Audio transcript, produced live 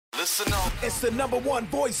Listen up. It's the #1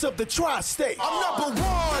 voice of the tri-state. I'm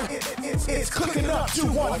 #1. It's Cooking Up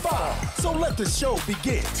 215. So let the show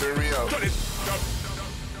begin. Turn me up.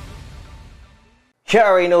 You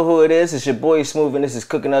already know who it is. It's your boy Smooth, and this is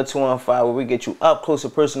Cooking Up 215, where we get you up close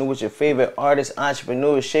and personal with your favorite artists,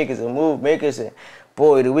 entrepreneurs, shakers, and move makers. And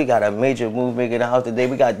boy, do we got a major move maker in the house today.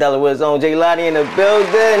 We got Delaware's own Jaylanie in the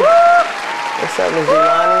building. What's up, Miss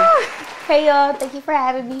Jaylanie? Hey y'all, thank you for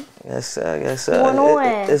having me. Yes, sir. Yes, sir. What's going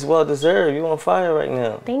on? It's well deserved. You on fire right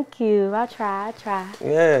now. Thank you. I try.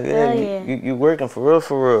 Yeah. You working for real.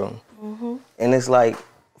 Mm-hmm. And it's like,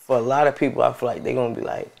 for a lot of people, I feel like they're gonna be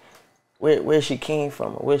like, where she came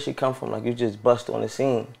from, or where she come from? Like, you just bust on the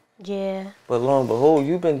scene. Yeah. But lo and behold,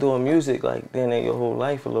 you've been doing music like then in your whole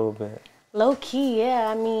life a little bit. Low key, yeah.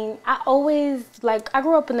 I mean, I always, like, I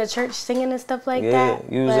grew up in the church singing and stuff like that.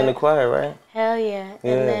 Yeah, you was in the choir, right? Hell yeah.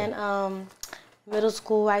 And then middle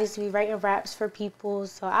school, I used to be writing raps for people.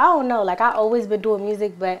 So I don't know, like, I always been doing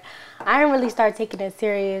music, but I didn't really start taking it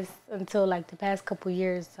serious until like the past couple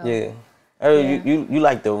years. So. Yeah. You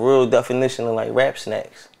like the real definition of like rap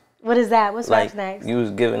snacks. What is that? What's like, rap snacks? You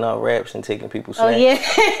was giving out raps and taking people's snacks. Oh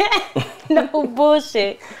yeah. No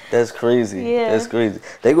bullshit. That's crazy. Yeah. That's crazy.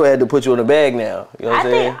 They gonna have to put you in a bag now. You know what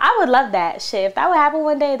I'm saying? I think I would love that shit. If that would happen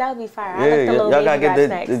one day, that would be fire. I like the little y'all gotta baby get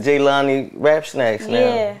rap the snacks. Jaylanie rap snacks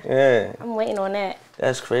now. Yeah. I'm waiting on that.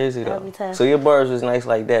 That's crazy though. That'd be tough. So your bars was nice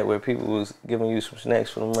like that, where people was giving you some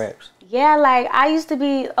snacks for them raps. Yeah, like I used to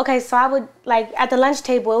be, okay, so I would, like at the lunch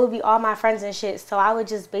table, it would be all my friends and shit. So I would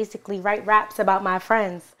just basically write raps about my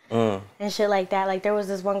friends. And shit like that. Like there was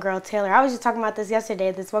this one girl, Taylor. I was just talking about this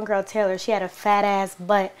yesterday. This one girl, Taylor, she had a fat ass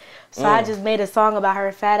butt. So I just made a song about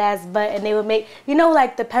her fat ass butt, and they would make, you know,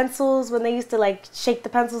 like the pencils when they used to like shake the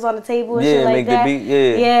pencils on the table and shit like make that. The beat,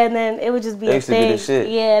 yeah. Yeah, and then it would just be That a used to be thing. the shit.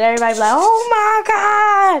 Yeah, and everybody be like, oh my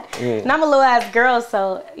god. Yeah. And I'm a little ass girl,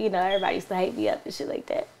 so you know everybody used to hype me up and shit like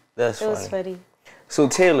that. That's funny. It was funny. So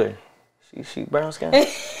Taylor, she brown skin?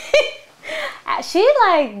 She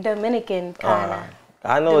like Dominican kind of.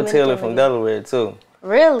 I know a Taylor from Delaware too.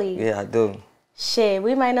 Really? Yeah, I do. Shit,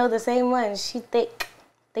 we might know the same one. She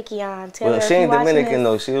thicky on Taylor. Well, she ain't Dominican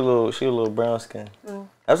though. She a little brown skin.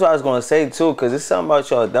 That's what I was gonna say too, cause it's something about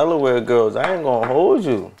y'all Delaware girls. I ain't gonna hold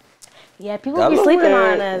you. Yeah, people be sleeping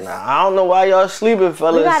on us. Nah, I don't know why y'all sleeping,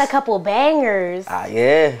 fellas. We got a couple bangers.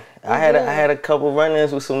 Yeah. I had a couple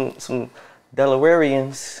run-ins with some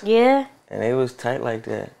Delawareans. Yeah. And they was tight like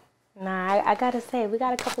that. Nah, I gotta say, we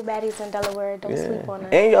got a couple baddies in Delaware. Don't sleep on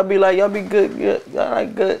us. And y'all be good. Y'all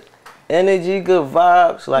like good energy, good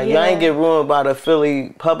vibes. Like y'all ain't get ruined by the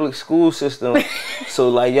Philly public school system. So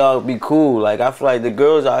like y'all be cool. Like I feel like the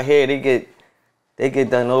girls out here, they get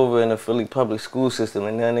done over in the Philly public school system,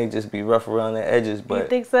 and then they just be rough around the edges. But you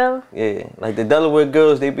think so? Yeah, like the Delaware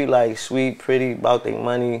girls, they be like sweet, pretty, about their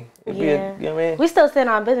money. You know what I mean? We still stand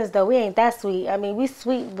on business though. We ain't that sweet. I mean, we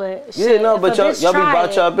sweet, but shit, yeah, no, but y'all be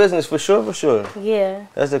about y'all business for sure. Yeah.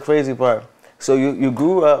 That's the crazy part. So you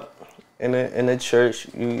grew up in the church.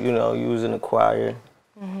 You know, you was in the choir,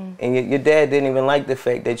 and your dad didn't even like the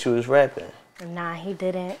fact that you was rapping. Nah, he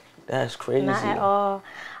didn't. That's crazy. Not at all.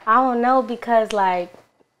 I don't know, because like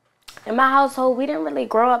in my household, we didn't really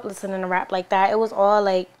grow up listening to rap like that. It was all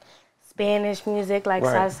like Spanish music, like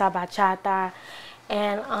salsa, bachata.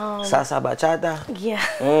 And salsa bachata? Yeah,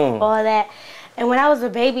 all that. And when I was a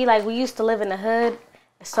baby, like we used to live in the hood.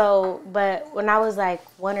 So, but when I was like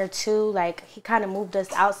 1 or 2, like he kind of moved us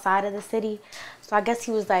outside of the city. So I guess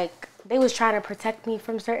he was like, they was trying to protect me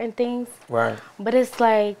from certain things. Right. But it's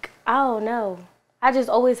like, I don't know. I just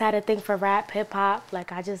always had a thing for rap, hip hop.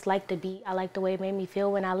 Like I just liked the beat. I liked the way it made me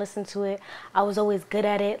feel when I listened to it. I was always good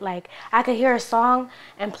at it. Like I could hear a song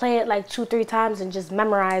and play it like 2-3 times and just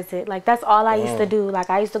memorize it. Like that's all I used to do.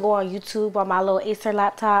 Like I used to go on YouTube on my little Acer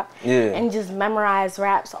laptop and just memorize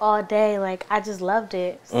raps all day. Like I just loved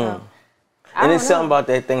it. So. And it's something about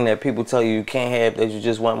that thing that people tell you can't have that you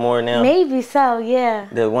just want more now. Maybe so, yeah.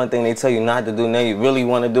 The one thing they tell you not to do, now you really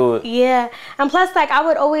want to do it. Yeah. And plus, like, I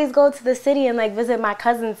would always go to the city and, like, visit my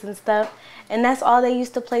cousins and stuff. And that's all they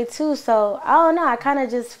used to play, too. So, I don't know. I kind of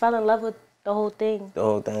just fell in love with the whole thing. The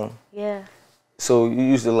whole thing? Yeah. So, you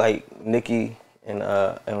used to like Nicki and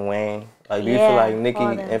Wayne. Like, do you feel like Nicki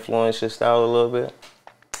influenced your style a little bit?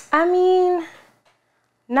 I mean,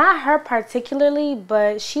 not her particularly,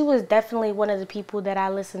 but she was definitely one of the people that I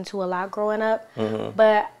listened to a lot growing up.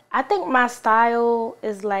 But I think my style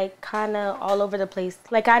is like kind of all over the place.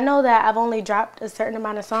 Like I know that I've only dropped a certain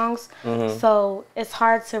amount of songs, so it's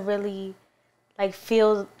hard to really like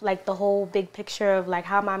feel like the whole big picture of like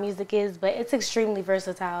how my music is, but it's extremely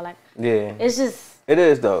versatile. Like it's just It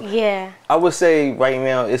is though. Yeah. I would say right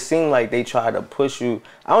now, it seemed like they try to push you.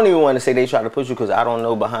 I don't even want to say they try to push you because I don't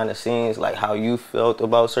know behind the scenes like how you felt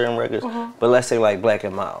about certain records. But let's say like Black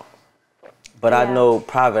and Mild. But I know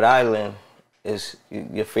Private Island is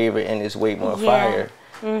your favorite and it's way more fire.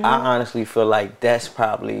 I honestly feel like that's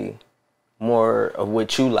probably more of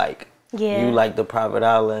what you like. Yeah. You like the Private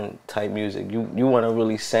Island type music. You want to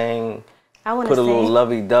really sing. I want to put a little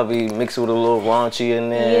lovey-dovey, mix it with a little raunchy in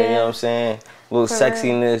there. Yeah. You know what I'm saying? A little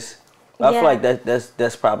sexiness. I feel like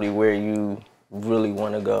that's probably where you really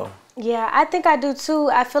want to go. Yeah, I think I do too.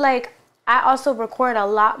 I feel like I also record a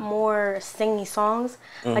lot more singy songs.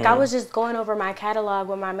 Like I was just going over my catalog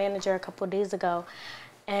with my manager a couple of days ago,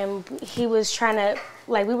 and he was trying to,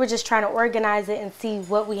 like, we were just trying to organize it and see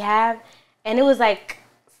what we have, and it was like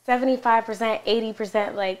 75%,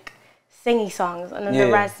 80% like singy songs, and then the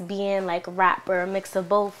rest being like rap or a mix of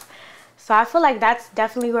both. So I feel like that's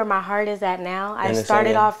definitely where my heart is at now. I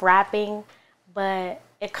started off rapping, but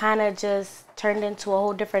it kind of just turned into a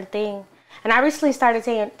whole different thing. And I recently started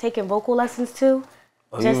taking vocal lessons too.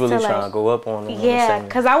 Oh, you really trying to go up on them? Yeah,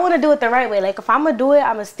 because I want to do it the right way. Like if I'm going to do it,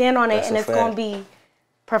 I'm going to stand on it and it's going to be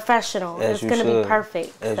professional. It's going to be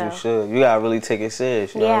perfect. As you should. You got to really take it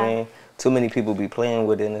serious, you know what I mean? Too many people be playing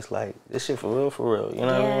with it and it's like, this shit for real, you know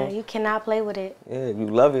what I mean? You cannot play with it. Yeah, if you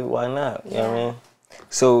love it, why not? You know what I mean?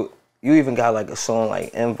 So you even got like a song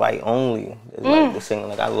like Invite Only. It's like the singing,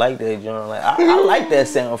 like I like that joint. Like I like that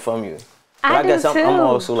sound from you. But I guess I'm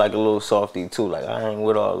also like a little softy too. Like I ain't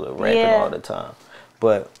with all the rapping all the time.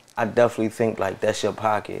 But I definitely think like that's your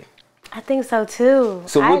pocket. I think so too.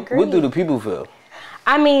 So what do the people feel?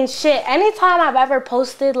 I mean, shit, anytime I've ever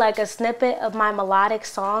posted like a snippet of my melodic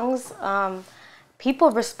songs, people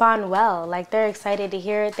respond well. Like they're excited to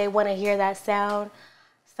hear it. They want to hear that sound.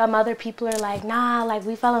 Some other people are like, nah, like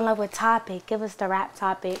we fell in love with Topic. Give us the rap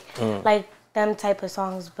Topic. Like them type of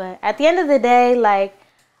songs. But at the end of the day, like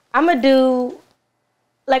I'ma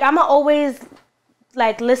always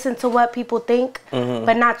like listen to what people think,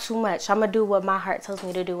 but not too much. I'ma do what my heart tells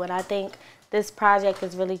me to do. And I think this project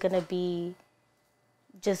is really gonna be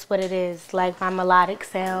just what it is, like my melodic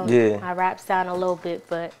sound, my rap sound a little bit,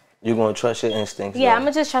 but you're gonna trust your instincts. Yeah, I'm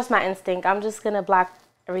gonna just trust my instinct. I'm just gonna block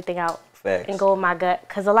everything out and go with my gut.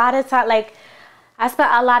 Cause a lot of time, like I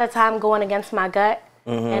spent a lot of time going against my gut,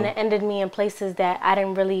 and it ended me in places that I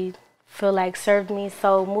didn't really feel like served me.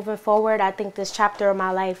 So moving forward, I think this chapter of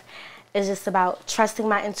my life is just about trusting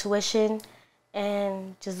my intuition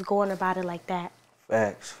and just going about it like that.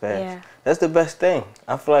 Facts. Yeah. That's the best thing.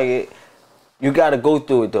 I feel like you got to go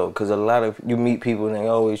through it though, because a lot of you meet people and they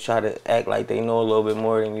always try to act like they know a little bit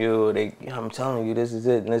more than you. Or I'm telling you, this is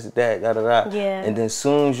it and this is that, da da da. Yeah. And then as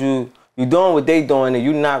soon as you doing what they doing and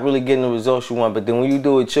you're not really getting the results you want, but then when you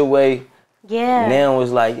do it your way, now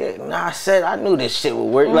it's like, I knew this shit would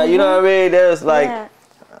work. Like, you know what I mean? That's like,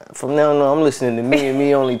 from now on, I'm listening to me and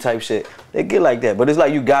me only type shit. They get like that, but it's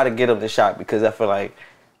like you got to get them the shot, because I feel like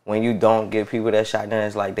when you don't give people that shot, then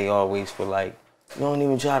it's like they always feel like you don't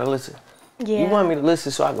even try to listen. Yeah. You want me to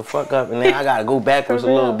listen so I can fuck up, and then I gotta go backwards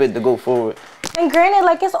a little bit to go forward. And granted,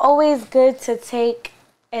 like it's always good to take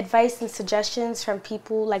advice and suggestions from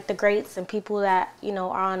people like the greats and people that, you know,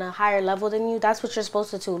 are on a higher level than you. That's what you're supposed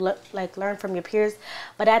to do, like learn from your peers.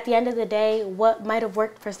 But at the end of the day, what might have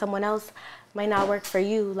worked for someone else might not work for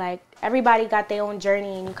you. Like everybody got their own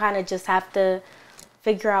journey, and you kind of just have to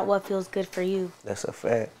figure out what feels good for you. That's a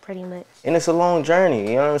fact. Pretty much. And it's a long journey,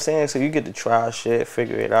 you know what I'm saying? So you get to try shit,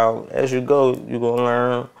 figure it out. As you go, you're going to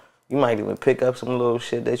learn. You might even pick up some little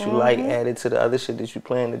shit that you like, add it to the other shit that you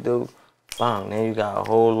plan to do. Bang, then you got a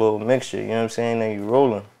whole little mixture, you know what I'm saying? Then you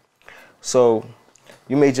rolling. So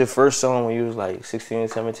you made your first song when you was like 16,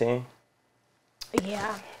 17?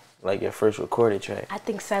 Yeah. Like your first recorded track? I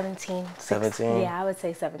think 17. 17? Yeah, I would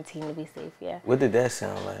say 17 to be safe, yeah. What did that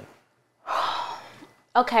sound like?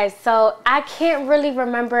 Okay, so I can't really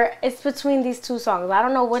remember. It's between these two songs. I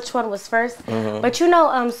don't know which one was first. But you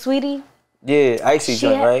know Sweetie? Yeah, Icy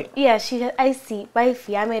joint, right? Yeah, she had Icy,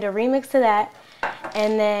 Wifey. I made a remix to that.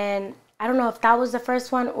 And then I don't know if that was the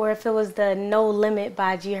first one or if it was the No Limit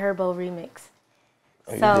by G Herbo remix.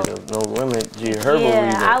 Oh, so, you did a No Limit G Herbo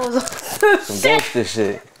remix. Yeah, I was some gangster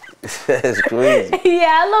shit. That's crazy.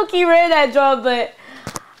 Yeah, I low-key read that job, but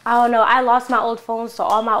I don't know. I lost my old phone, so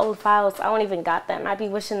all my old files, I don't even got them. I'd be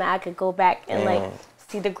wishing that I could go back and like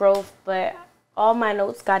see the growth, but all my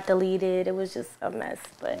notes got deleted. It was just a mess.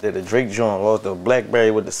 But did a Drake joint, lost the BlackBerry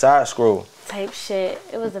with the side scroll type shit.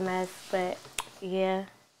 It was a mess, but yeah.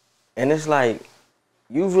 And it's like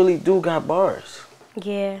you really do got bars.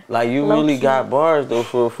 Yeah. Like you really got bars though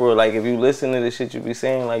for like if you listen to the shit you be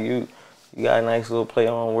saying, like you You got a nice little play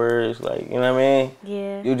on words, like, you know what I mean?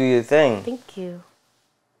 Yeah. You do your thing. Thank you.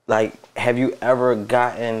 Like, have you ever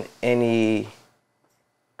gotten any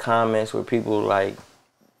comments where people like,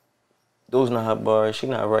 those not her bars, she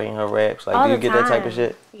not writing her raps? Like, All do you the get that type time. of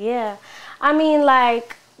shit? Yeah. I mean,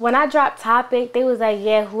 like, when I dropped Topic, they was like,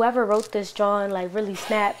 yeah, whoever wrote this drawing, like, really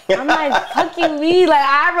snapped. I'm like, fucking me, like,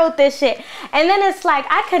 I wrote this shit. And then it's like,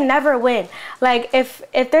 I could never win. Like, if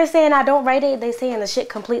they're saying I don't write it, they saying the shit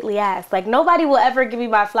completely ass. Like, nobody will ever give me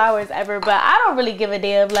my flowers ever, but I don't really give a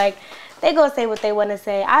damn. Like, they gonna say what they want to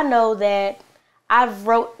say. I know that I've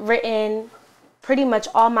written pretty much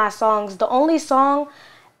all my songs. The only song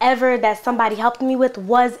ever that somebody helped me with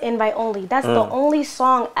was Invite Only. That's the only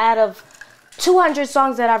song out of 200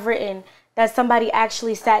 songs that I've written that somebody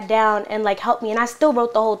actually sat down and like helped me, and I still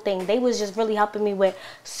wrote the whole thing. They was just really helping me with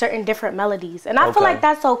certain different melodies, and I feel like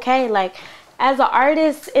that's okay. Like, as an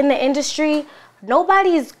artist in the industry,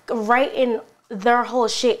 nobody's writing their whole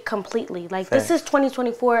shit completely. Like, this is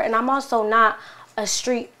 2024, and I'm also not a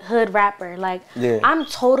street hood rapper. Like, I'm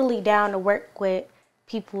totally down to work with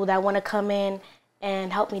people that want to come in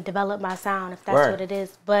and help me develop my sound, if that's what it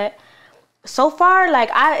is. But so far, like,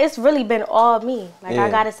 it's really been all me. Like, I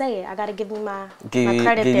gotta say it. I gotta give me my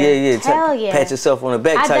credit there. Hell yeah. Pat yourself on the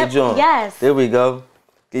back type joint. Yes. There we go.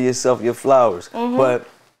 Give yourself your flowers. But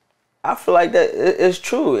I feel like that it's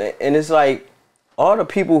true. And it's like, all the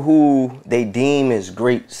people who they deem as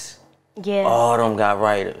greats, all of them got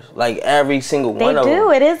writers. Like, every single one of them. They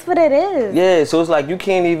do. It is what it is. Yeah, so it's like, you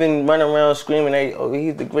can't even run around screaming, hey, oh,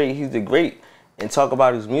 he's the great, and talk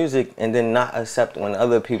about his music and then not accept when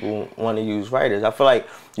other people want to use writers. I feel like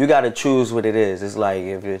you got to choose what it is. It's like,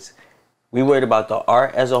 if we worried about the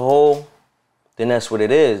art as a whole, then that's what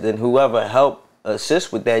it is. Then whoever helped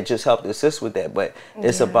assist with that just helped assist with that. But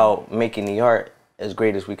it's about making the art as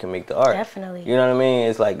great as we can make the art. Definitely. You know what I mean?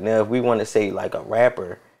 It's like, now if we want to say like a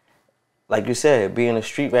rapper, like you said, being a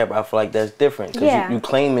street rapper, I feel like that's different. Because you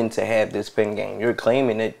claiming to have this pen game. You're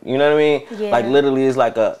claiming it, you know what I mean? Yeah. Like, literally, it's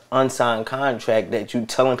like a unsigned contract that you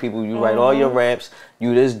telling people you write all your raps,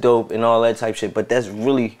 you this dope and all that type shit. But that's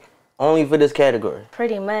really only for this category.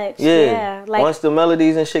 Pretty much, yeah. Like, once the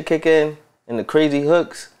melodies and shit kick in and the crazy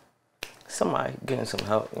hooks, somebody getting some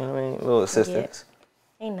help, you know what I mean? A little assistance.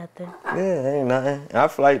 Ain't nothing. Yeah, ain't nothing. And I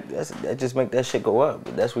feel like that just make that shit go up.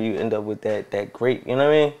 But that's where you end up with that great, you know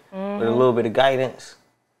what I mean? With a little bit of guidance,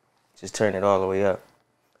 just turn it all the way up.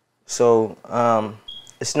 So,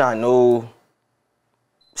 it's not no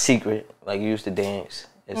secret. Like, you used to dance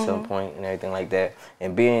at some point and everything like that.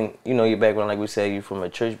 And being, you know, your background, like we said, you from a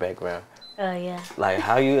church background. Oh, yeah. Like,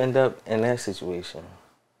 how you end up in that situation?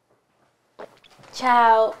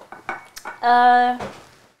 Child,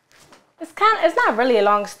 it's not really a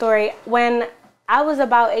long story. When I was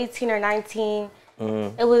about 18 or 19,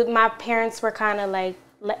 it was, my parents were kind of like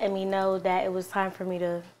letting me know that it was time for me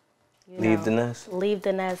to leave the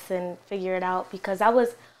nest and figure it out, because I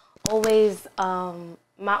was always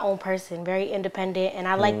my own person, very independent, and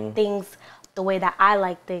I like things the way that I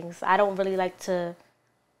like things. I don't really like to,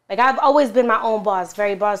 like, I've always been my own boss,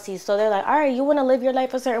 very bossy. So they're like, all right, you want to live your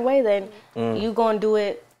life a certain way, then you go and do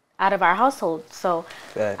it out of our household. So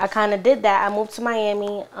I kind of did that. I moved to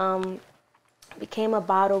Miami, became a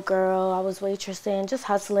bottle girl. I was waitressing, just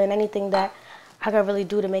hustling, anything that I could really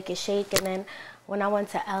do to make it shake. And then when I went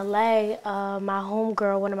to LA, my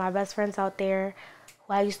homegirl, one of my best friends out there,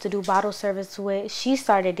 who I used to do bottle service with, she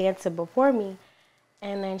started dancing before me.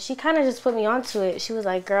 And then she kind of just put me onto it. She was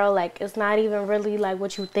like, girl, like, it's not even really like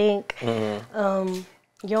what you think. You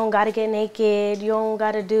don't got to get naked. You don't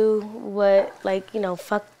got to do what, like, you know,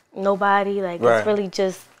 fuck nobody. Like, it's really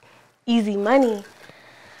just easy money.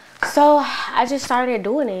 So I just started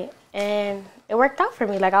doing it, and it worked out for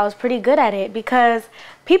me. Like, I was pretty good at it, because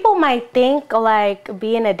people might think like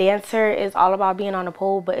being a dancer is all about being on a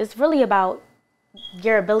pole, but it's really about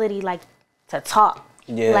your ability, like, to talk.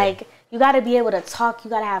 Like, you got to be able to talk,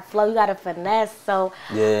 you got to have flow, you got to finesse. So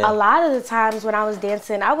a lot of the times when I was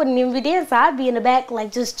dancing, I wouldn't even be dancing. I'd be in the back,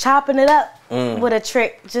 like, just chopping it up with a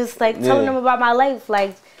trick, just like telling them about my life,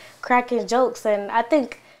 like cracking jokes. And I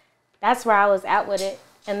think that's where I was at with it.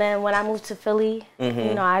 And then when I moved to Philly,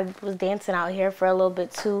 you know, I was dancing out here for a little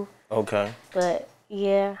bit too. Okay. But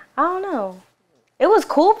yeah, I don't know. It was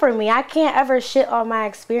cool for me. I can't ever shit on my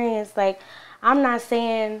experience. Like, I'm not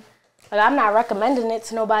saying, like, I'm not recommending it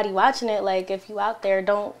to nobody watching it. Like, if you out there,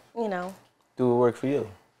 don't, you know. Do what work for you.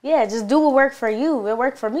 Yeah, just do what worked for you. It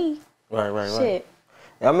worked for me. Right. Shit.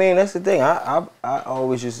 I mean, that's the thing. I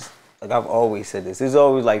always just, like, I've always said this. There's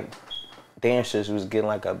always, like, dancers who's getting,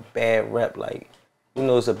 like, a bad rep. Like, you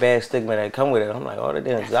know, it's a bad stigma that come with it. I'm like, all the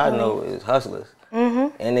dancers I know is hustlers.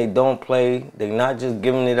 and they don't play. They not just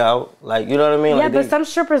giving it out. Like, you know what I mean? Yeah, like but some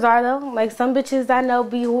strippers are though. Like some bitches I know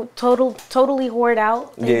be totally whored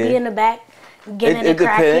out. They be in the back getting it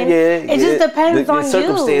cracking. It just depends on the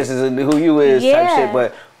circumstances and who you is type shit.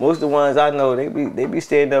 But most of the ones I know, they be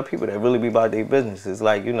stand up people that really be about their business. It's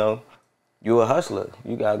like, you know, you a hustler.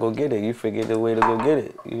 You gotta go get it. You figure the way to go get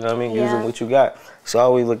it. You know what I mean? Using what you got. So I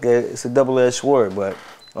always look at it, it's a double-edged sword, but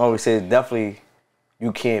I always say definitely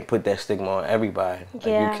you can't put that stigma on everybody. Like,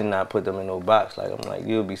 you cannot put them in no box. Like, I'm like,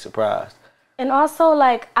 you'll be surprised. And also,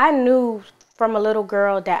 like, I knew from a little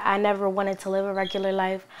girl that I never wanted to live a regular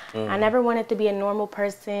life. I never wanted to be a normal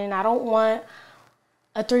person. I don't want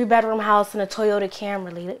a 3-bedroom house and a Toyota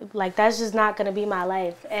Camry. Like, that's just not gonna be my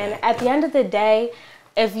life. And at the end of the day,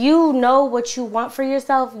 if you know what you want for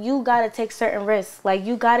yourself, you gotta take certain risks. Like,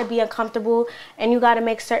 you gotta be uncomfortable and you gotta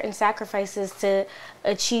make certain sacrifices to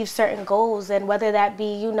achieve certain goals. And whether that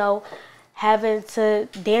be, you know, having to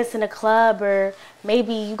dance in a club, or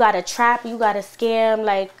maybe you gotta trap, you gotta scam,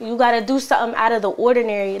 like you gotta do something out of the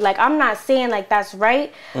ordinary. Like, I'm not saying like that's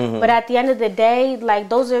right, but at the end of the day, like,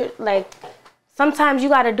 those are like, sometimes you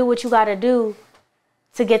gotta do what you gotta do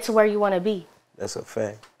to get to where you wanna be. That's a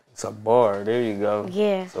fact. It's a bar. There you go.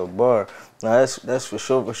 Yeah. It's a bar. Now that's for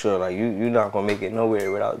sure, for sure. Like, you're not gonna make it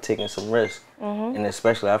nowhere without taking some risks. And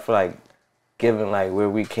especially, I feel like, given like where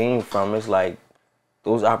we came from, it's like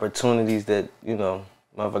those opportunities that, you know,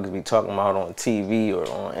 motherfuckers be talking about on TV or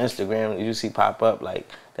on Instagram that you see pop up, like,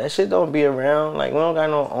 that shit don't be around. Like, we don't got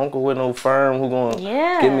no uncle with no firm who gonna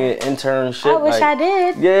give me an internship. I wish I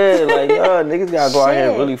did. Yeah, like, niggas gotta go out here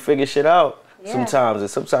and really figure shit out sometimes. And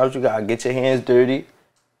sometimes you gotta get your hands dirty.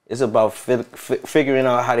 It's about figuring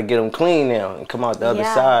out how to get them clean now and come out the other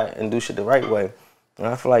side and do shit the right way. And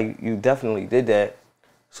I feel like you definitely did that.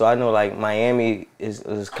 So I know, like, Miami is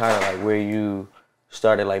kind of like where you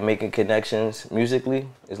started, like, making connections musically.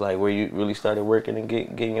 It's like where you really started working and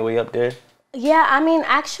getting your way up there. Yeah, I mean,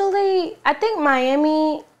 actually, I think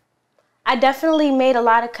Miami, I definitely made a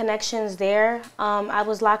lot of connections there. I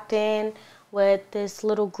was locked in with this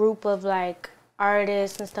little group of, like,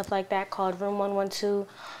 artists and stuff like that called Room 112.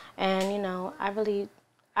 And, you know, I really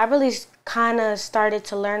kind of started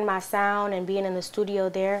to learn my sound and being in the studio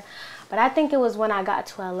there. But I think it was when I got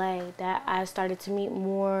to LA that I started to meet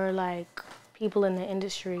more, like, people in the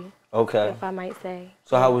industry. Okay. If I might say.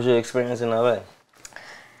 So how was your experience in LA?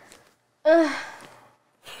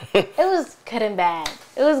 It was good and bad.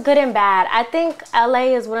 It was good and bad. I think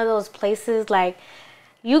LA is one of those places, like,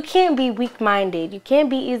 you can't be weak-minded. You can't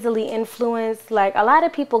be easily influenced. Like, a lot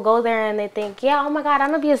of people go there and they think, yeah, oh my God,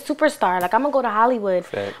 I'm gonna be a superstar. Like, I'm gonna go to Hollywood.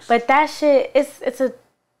 Facts. But that shit, it's a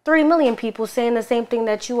 3 million people saying the same thing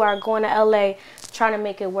that you are, going to LA trying to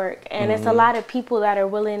make it work. And it's a lot of people that are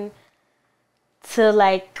willing to,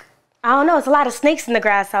 like, I don't know, it's a lot of snakes in the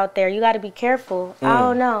grass out there. You gotta be careful. I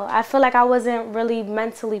don't know. I feel like I wasn't really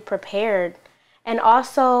mentally prepared. And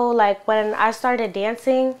also, like, when I started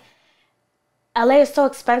dancing, LA is so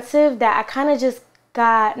expensive that I kind of just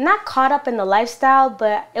got, not caught up in the lifestyle,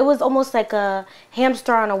 but it was almost like a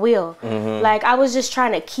hamster on a wheel. Like, I was just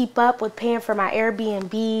trying to keep up with paying for my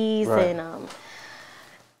Airbnbs and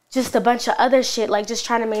just a bunch of other shit, like just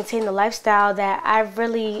trying to maintain the lifestyle that I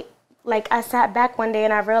really, like, I sat back one day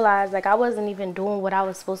and I realized, like, I wasn't even doing what I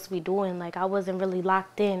was supposed to be doing. Like, I wasn't really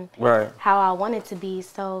locked in how I wanted to be.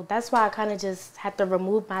 So that's why I kind of just had to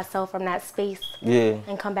remove myself from that space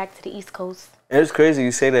and come back to the East Coast. It's crazy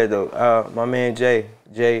you say that, though. My man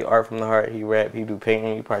Jay, Art from the Heart, he rap, he do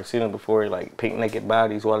painting. You probably seen him before, like, paint naked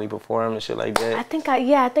bodies while he perform and shit like that. I think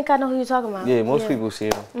I know who you're talking about. Yeah, most people see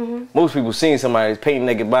him. Most people seen somebody painting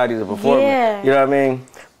naked bodies or performing. Yeah. You know what I mean?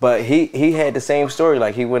 But he had the same story.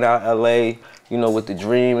 Like, he went out LA, you know, with the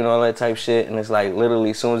dream and all that type shit. And it's like,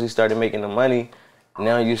 literally, as soon as he started making the money,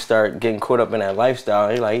 now you start getting caught up in that lifestyle.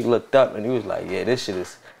 He looked up and he was like, yeah, this shit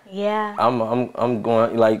is. Yeah. I'm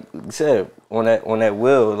going, like you said, on that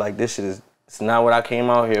wheel, like, this shit is, it's not what I came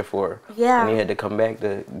out here for. Yeah. And he had to come back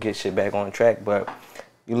to get shit back on track. But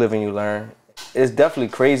you live and you learn. It's definitely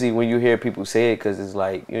crazy when you hear people say it, because it's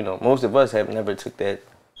like, you know, most of us have never took that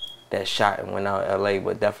shot and went out LA,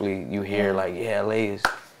 but definitely you hear like, yeah, LA is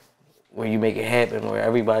where you make it happen, where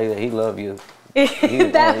everybody that he love you.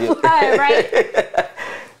 That's why, right?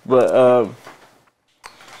 But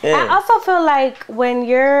yeah. I also feel like when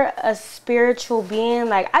you're a spiritual being,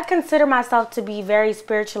 like, I consider myself to be very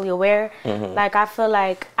spiritually aware. Like, I feel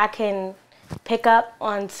like I can pick up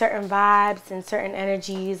on certain vibes and certain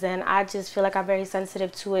energies, and I just feel like I'm very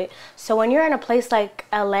sensitive to it. So when you're in a place like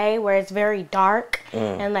LA where it's very dark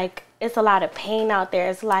and, like, it's a lot of pain out there.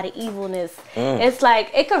 It's a lot of evilness. It's like,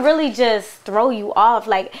 it could really just throw you off.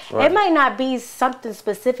 Like, it might not be something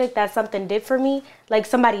specific that something did for me, like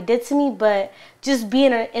somebody did to me, but just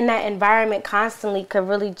being in that environment constantly could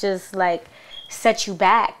really just, like, set you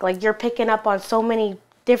back. Like, you're picking up on so many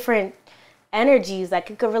different energies, like,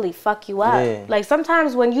 it could really fuck you up. Like,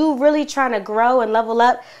 sometimes when you really trying to grow and level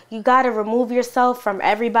up, you got to remove yourself from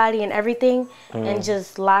everybody and everything and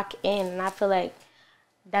just lock in. And I feel like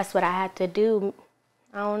that's what I had to do.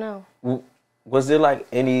 I don't know. Was there like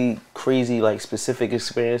any crazy, like, specific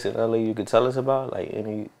experience in LA you could tell us about? Like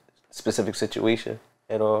any specific situation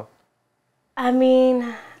at all? I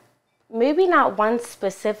mean, maybe not one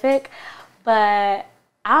specific, but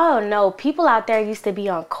I don't know. People out there used to be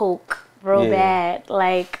on coke real bad.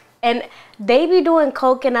 Like, and they be doing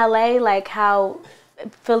coke in LA like how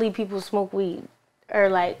Philly people smoke weed. Or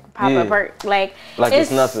like pop a perk, like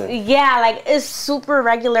it's nothing. Yeah, like it's super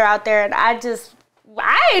regular out there, and I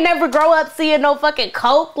ain't never grow up seeing no fucking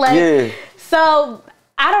coke, like. So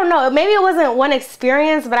I don't know. Maybe it wasn't one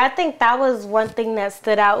experience, but I think that was one thing that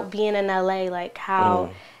stood out being in LA, like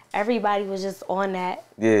how everybody was just on that.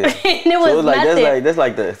 Yeah, and it was like nothing. that's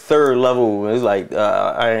like the third level. It's like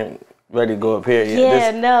I ain't ready to go up here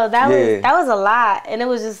yet. Yeah, that was a lot, and it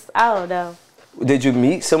was just, I don't know. Did you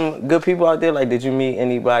meet some good people out there? Like, did you meet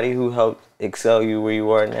anybody who helped excel you where you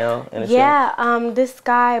are now? This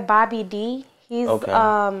guy Bobby D. He's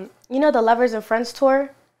you know the Lovers and Friends tour.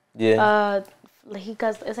 Yeah. He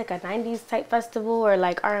goes. It's like a '90s type festival or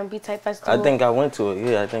like R&B type festival. I think I went to it.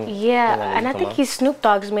 Yeah, I think. Yeah, and I think he's Snoop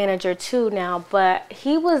Dogg's manager too now. But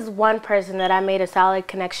he was one person that I made a solid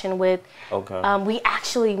connection with. Okay. We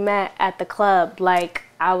actually met at the club. Like,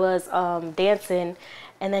 I was dancing.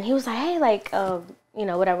 And then he was like, hey, like, you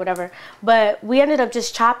know, whatever. But we ended up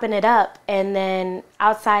just chopping it up. And then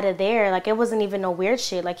outside of there, like, it wasn't even no weird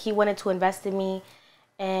shit. Like, he wanted to invest in me.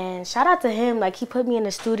 And shout out to him. Like, he put me in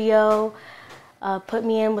the studio, put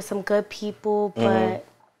me in with some good people. But,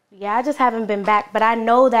 yeah, I just haven't been back. But I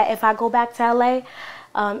know that if I go back to LA,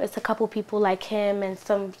 it's a couple people like him and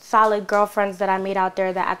some solid girlfriends that I made out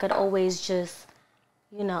there that I could always just,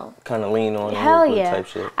 you know, kind of lean on. Hell yeah. Type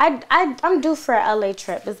shit. I'm due for an LA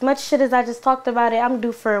trip. As much shit as I just talked about it, I'm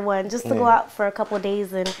due for one just to go out for a couple of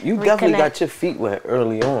days and you reconnect. Definitely got your feet wet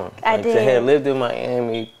early on. I like, did. To have lived in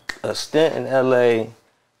Miami, a stint in LA,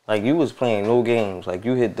 like, you was playing no games. Like,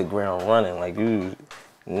 you hit the ground running. Like, you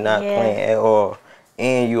not playing at all.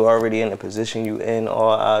 And you already in the position you in,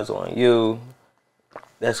 all eyes on you.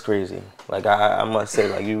 That's crazy. Like, I must say,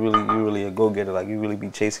 like, you really a go-getter. Like, you really be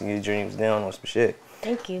chasing your dreams down on some shit.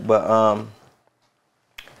 Thank you. But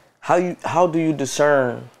how do you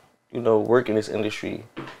discern, you know, work in this industry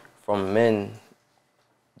from men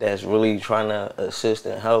that's really trying to assist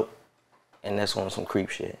and help, and that's on some creep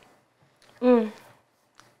shit?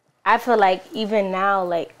 I feel like even now,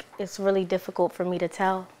 like, it's really difficult for me to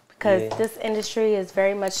tell because this industry is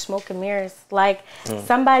very much smoke and mirrors. Like,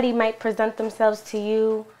 somebody might present themselves to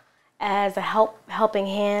you as a helping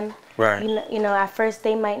hand. Right. You know, at first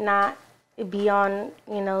they might not be on,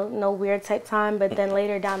 you know, no weird type time, but then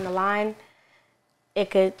later down the line, it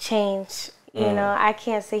could change. You know, I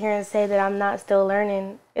can't sit here and say that I'm not still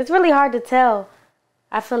learning. It's really hard to tell.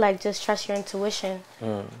 I feel like just trust your intuition.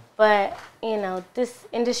 But, you know, this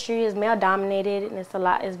industry is male dominated and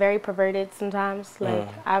it's very perverted sometimes. Like,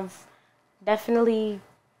 I've definitely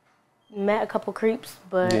met a couple creeps,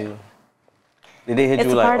 but did they hit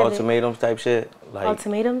you like ultimatums type shit? Like,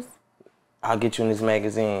 ultimatums? I'll get you in this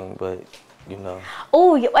magazine, but, you know.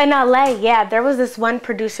 Oh, in LA, yeah, there was this one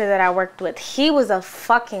producer that I worked with. He was a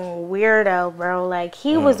fucking weirdo, bro. Like,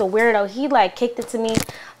 he was a weirdo. He, like, kicked it to me.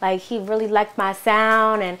 Like, he really liked my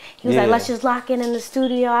sound, and he was like, let's just lock in the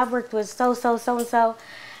studio. I've worked with so-and-so.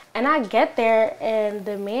 And I get there, and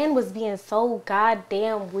the man was being so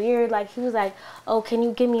goddamn weird. Like, he was like, oh, can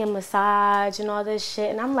you give me a massage and all this shit?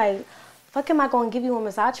 And I'm like, fuck am I going to give you a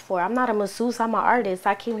massage for? I'm not a masseuse. I'm an artist.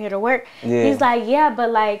 I came here to work. He's like, yeah, but,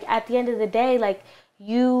 like, at the end of the day, like,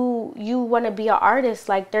 you want to be an artist.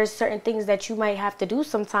 Like, there's certain things that you might have to do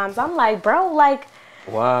sometimes. I'm like, bro, like,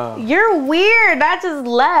 wow, you're weird. I just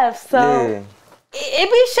left. So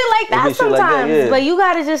it be shit like that sometimes. But you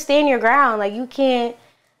got to just stand your ground. Like, you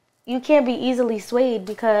can't be easily swayed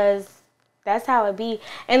because that's how it be.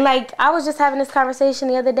 And, like, I was just having this conversation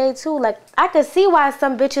the other day, too. Like, I could see why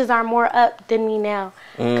some bitches are more up than me now.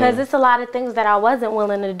 Because it's a lot of things that I wasn't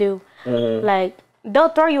willing to do. Like, they'll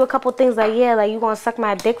throw you a couple things like, yeah, like, you going to suck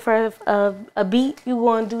my dick for a beat? You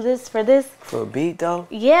going to do this for this? For a beat, though?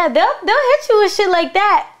 Yeah, they'll hit you with shit like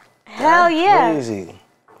that. Hell yeah. Crazy.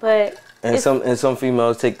 But and some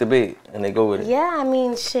females take the bait and they go with it. Yeah, I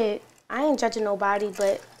mean, shit. I ain't judging nobody,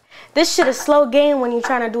 but this shit is slow game when you're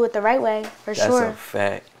trying to do it the right way, for sure. That's a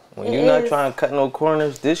fact. When you're not trying to cut no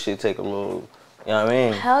corners, this shit take a little, you know what I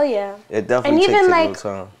mean? Hell yeah. It definitely takes a little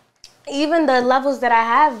time. Even the levels that I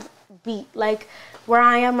have beat, like where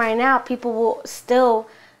I am right now, people will still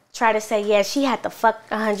try to say, yeah, she had to fuck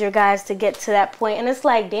 100 guys to get to that point. And it's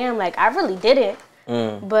like, damn, like I really didn't.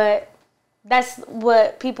 But that's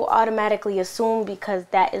what people automatically assume because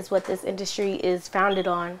that is what this industry is founded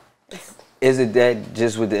on. Is it that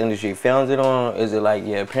just what the industry founded on? Or is it like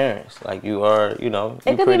your appearance? Like you are, you know.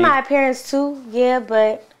 It could be my appearance too, yeah,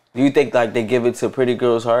 but. Do you think like they give it to pretty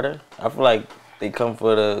girls harder? I feel like they come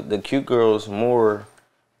for the cute girls more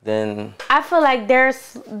than. I feel like they're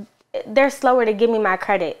slower to give me my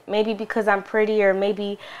credit. Maybe because I'm pretty or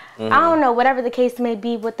maybe, I don't know, whatever the case may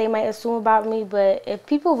be, what they might assume about me. But if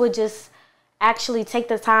people would just actually take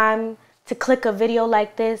the time to click a video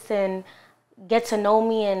like this and get to know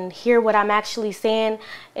me and hear what I'm actually saying,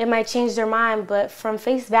 it might change their mind. But from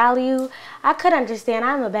face value, I could understand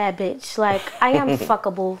I'm a bad bitch. Like, I am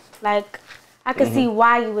fuckable. Like, I could see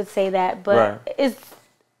why you would say that, but it's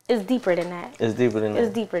deeper than that. It's deeper than that.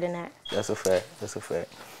 It's deeper than that. That's a fact. That's a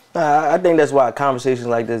fact. I think that's why conversations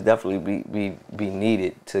like this definitely be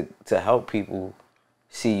needed to help people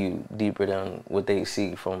see you deeper than what they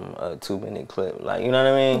see from a 2-minute clip. Like, you know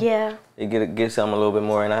what I mean? Yeah. They get something a little bit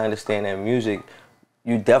more, and I understand that music,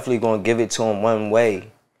 you definitely gonna give it to them one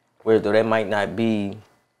way, whereas though that might not be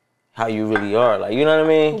how you really are. Like, you know what I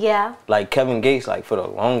mean? Yeah. Like Kevin Gates, like for the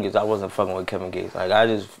longest, I wasn't fucking with Kevin Gates. Like I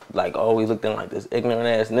just like always looked at him like this ignorant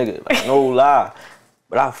ass nigga. Like no lie.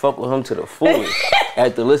 But I fuck with him to the fullest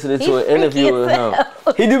after listening to an interview with him.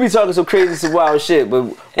 He do be talking some crazy, some wild shit. But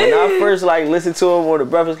when I first like listened to him on the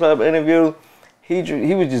Breakfast Club interview,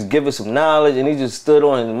 he was just giving some knowledge and he just stood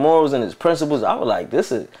on his morals and his principles. I was like,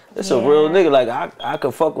 this is a real nigga. Like I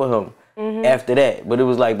could fuck with him after that. But it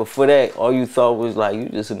was like before that, all you thought was like you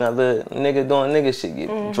just another nigga doing nigga shit.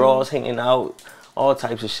 Get draws hanging out, all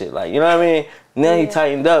types of shit. Like, you know what I mean? Now he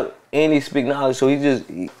tightened up and he speak knowledge, so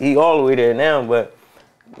he all the way there now. But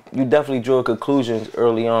you definitely drew conclusions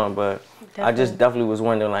early on, but I just definitely was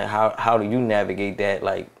wondering, like, how do you navigate that,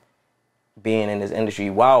 like, being in this industry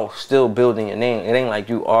while still building your name? It ain't like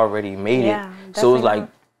you already made it. So it's like,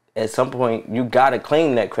 at some point, you gotta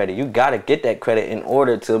claim that credit. You gotta get that credit in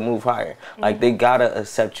order to move higher. Like, they gotta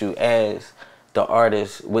accept you as the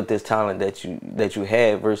artist with this talent that you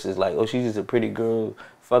have versus, like, oh, she's just a pretty girl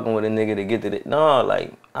fucking with a nigga to get to it. No,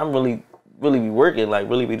 like, I'm really be working, like,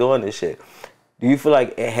 really be doing this shit. Do you feel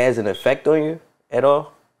like it has an effect on you at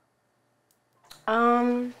all? I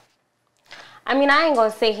mean, I ain't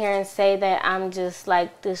gonna sit here and say that I'm just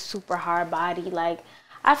like this super hard body. Like,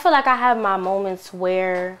 I feel like I have my moments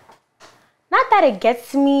where, not that it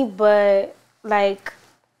gets me, but like,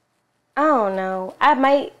 I don't know.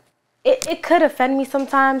 It could offend me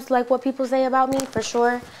sometimes, like what people say about me, for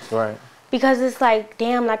sure. Right. Because it's like,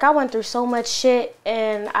 damn, like I went through so much shit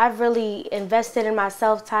and I've really invested in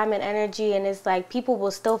myself, time and energy, and it's like people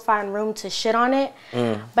will still find room to shit on it.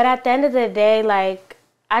 But at the end of the day, like,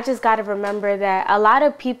 I just got to remember that a lot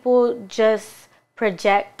of people just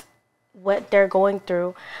project what they're going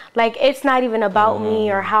through. Like, it's not even about me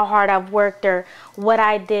or how hard I've worked or what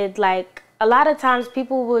I did. Like, a lot of times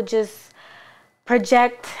people will just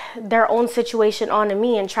project their own situation onto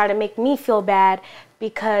me and try to make me feel bad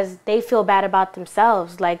because they feel bad about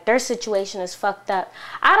themselves. Like, their situation is fucked up.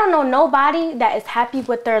 I don't know nobody that is happy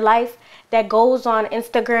with their life that goes on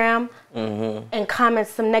Instagram and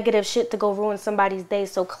comments some negative shit to go ruin somebody's day.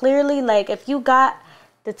 So clearly, like, if you got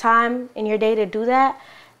the time in your day to do that,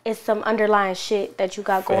 it's some underlying shit that you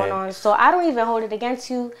got going on. So I don't even hold it against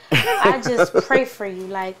you. I just pray for you.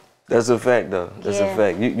 Like, that's a fact, though. That's a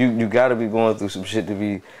fact. You gotta be going through some shit to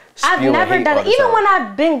be. I've never done it. Even when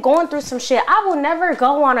I've been going through some shit, I will never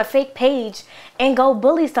go on a fake page and go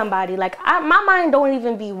bully somebody. Like, my mind don't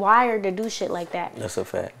even be wired to do shit like that. That's a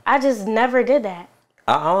fact. I just never did that.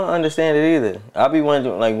 I don't understand it either. I be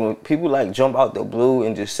wondering, like, when people like jump out the blue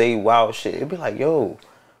and just say wild shit, it'd be like, yo,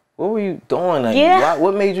 what were you doing? Like,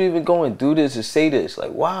 what made you even go and do this or say this?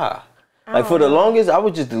 Like, why? Like, for the longest, I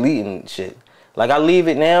was just deleting shit. Like, I leave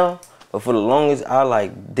it now, but for the longest, I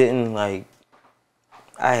like didn't like.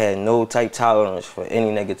 I had no type tolerance for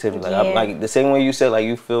any negativity. Like, I, like the same way you said, like,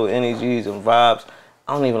 you feel energies and vibes.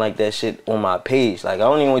 I don't even like that shit on my page. Like, I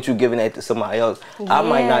don't even want you giving that to somebody else. I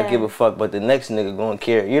might not give a fuck, but the next nigga gonna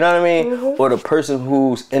care. You know what I mean? Or the person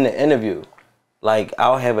who's in the interview. Like,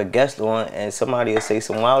 I'll have a guest on and somebody will say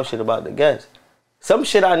some wild shit about the guest. some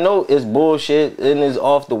shit I know is bullshit and is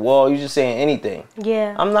off the wall. You just saying anything.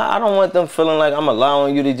 Yeah. I don't want them feeling like I'm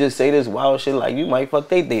allowing you to just say this wild shit. Like, you might fuck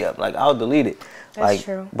they day up. Like, I'll delete it. That's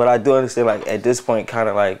true. But I do understand, like, at this point, kind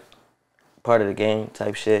of like part of the game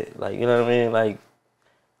type shit. Like, you know what I mean? Like,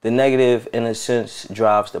 the negative, in a sense,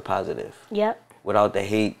 drives the positive. Yep. Without the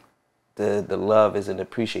hate, the love isn't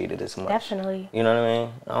appreciated as much. Definitely. You know what I mean?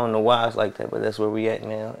 I don't know why it's like that, but that's where we at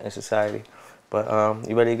now in society. But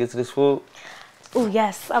you ready to get to this food? Oh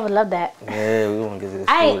yes, I would love that. Yeah, we want to get to this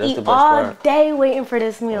I food. That's eat the best all part. day waiting for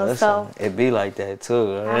this meal, Listen, so it be like that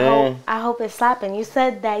too. I hope it's slapping. You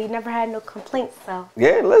said that you never had no complaints, so.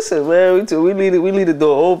 Yeah, listen, man, we leave the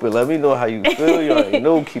door open. Let me know how you feel. You already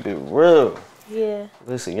know, keep it real. Yeah.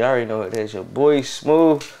 Listen, you already know it is your boy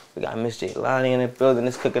Smooth. We got Miss Jaylanie in the building.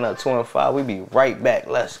 It's Cooking Up 215. We be right back.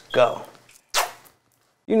 Let's go.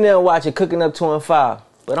 You now watching Cooking Up 215,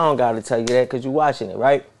 but I don't gotta tell you that because you watching it,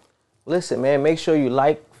 right? Listen, man, make sure you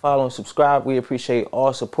like, follow, and subscribe. We appreciate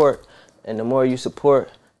all support. And the more you support,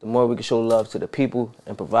 the more we can show love to the people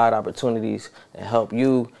and provide opportunities and help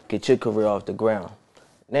you get your career off the ground.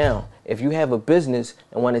 Now, if you have a business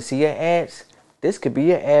and want to see your ads, this could be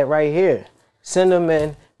your ad right here. Send them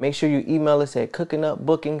in. Make sure you email us at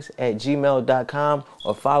cooknupbookings@gmail.com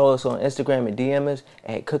or follow us on Instagram and DM us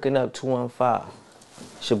at cookingup215.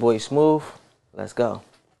 It's your boy Smooth. Let's go.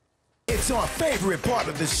 It's our favorite part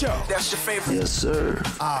of the show. That's your favorite? Yes, sir.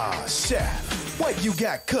 Ah, chef, what you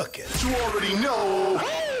got cooking? You already know.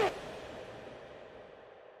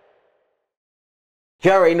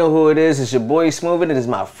 You already know who it is. It's your boy Smooth, and it is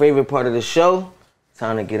my favorite part of the show.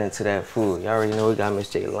 Time to get into that food. You already know we got Miss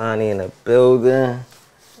Jaylanie in the building.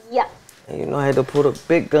 Yep. And you know I had to pull the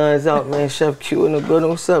big guns out, man. Chef Q in the building.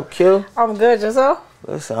 What's up, Q? I'm good, yourself?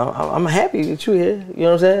 Listen, I'm happy that you here. You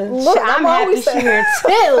know what I'm saying? Look, I'm happy she here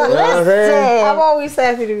too. You know what I'm saying? I'm always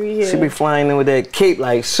happy to be here. She be flying in with that cape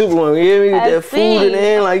like Superman. You hear me? With that food in the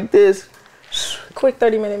hand like this. Quick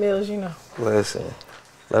 30-minute meals, you know. Listen,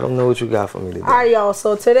 let them know what you got for me today. All right, y'all.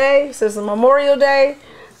 So today, since it's Memorial Day,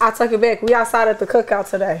 I took it back. We outside at the cookout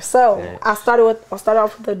today. So Yeah. I started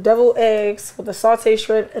off with the deviled eggs with the sauteed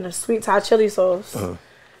shrimp and the sweet Thai chili sauce.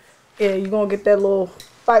 Yeah, you're gonna get that little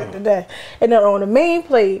bite today. And then on the main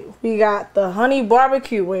plate, we got the honey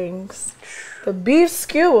barbecue wings, the beef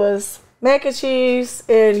skewers, mac and cheese,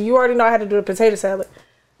 and you already know how to do the potato salad.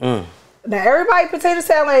 Now everybody potato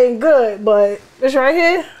salad ain't good, but this right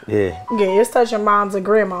here, Yeah. it's touching moms and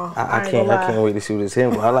grandma. I can't wait to see what it's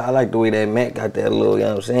him. I like the way that Mac got that little, you know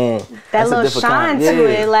what I'm saying? That That's a little different shine kind, to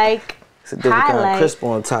it, like it's a different kind of highlight. crisp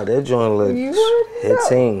on top. That joint look You already hit know.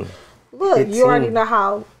 team. Look, Hit you already team. know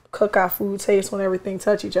how cookout food tastes when everything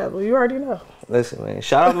touch each other. You already know. Listen, man,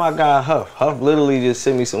 shout out my guy Huff. Huff literally just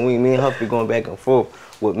sent me some wings. Me and Huff be going back and forth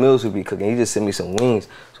what meals we be cooking. He just sent me some wings.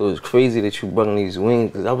 So it was crazy that you brought these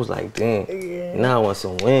wings because I was like, damn, now I want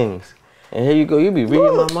some wings. And here you go, you be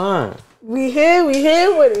reading my mind. We here with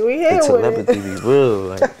it. We here The with telepathy it. be real,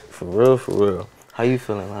 like for real, for real. How you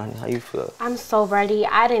feeling, Lonnie? How you feel? I'm so ready.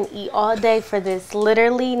 I didn't eat all day for this.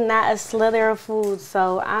 Literally not a slither of food.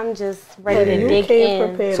 So I'm just ready to You dig came in.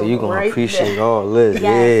 prepared So you gonna right appreciate there. all this,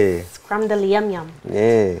 Yes. Scrum the yum yum.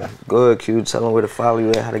 yeah. Go ahead, Q. Tell them where to follow you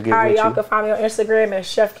at, how to get All right, with y'all you. can find me on Instagram at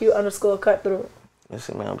chefq_cutthrough.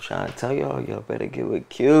 Listen, man, I'm trying to tell y'all better get with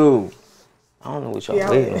Q. I don't know what y'all Yeah,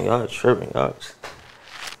 waiting on. Y'all tripping.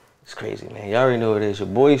 It's crazy, man. Y'all already know what it is. Your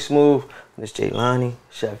boy Smooth, Miss Jaylanie,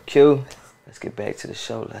 Chef Q. Let's get back to the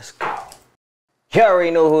show. Let's go. Y'all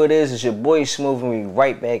already know who it is. It's your boy Smooth, and we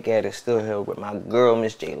right back at it. Still here with my girl,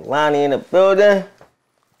 Miss Jaylanie, in the building.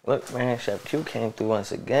 Look, man, Chef Q came through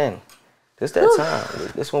once again. This that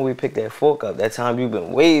time. This when we picked that fork up. That time you've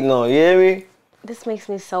been waiting on. You hear me? This makes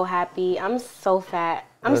me so happy. I'm so fat.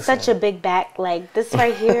 I'm Listen. such a big back. Like this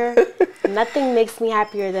right here, nothing makes me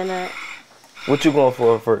happier than What you going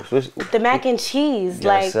for first? the mac and cheese. Yes,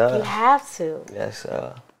 like sir. you have to. Yes,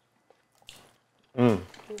 Let me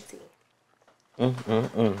see.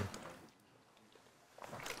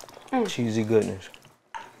 Cheesy goodness.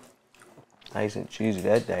 Nice and cheesy,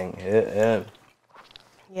 that thing. Yeah.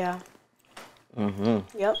 Yeah.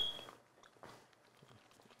 Mm-hmm. Yep.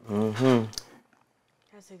 Mm-hmm.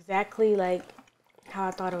 That's exactly like how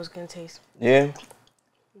I thought it was gonna taste. Yeah?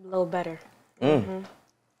 A little better.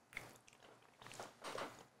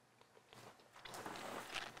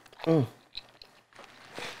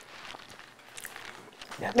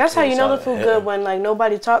 That's how you know the food good when like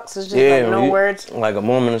nobody talks. It's just like no words. Like a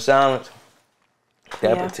moment of silence.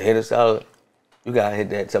 That Yeah. potato salad. You gotta hit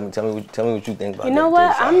that. Tell me what you think about that. You know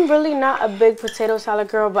what? potato salad. I'm really not a big potato salad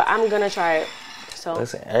girl, but I'm gonna try it. So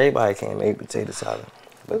Listen, everybody can't make potato salad.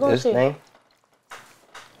 But gonna this see. thing,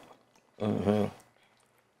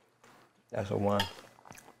 That's a 1.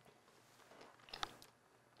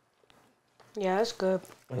 Yeah, that's good.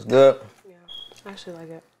 It's good. Yeah, I actually like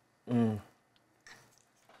it.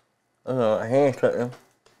 A hand cutting.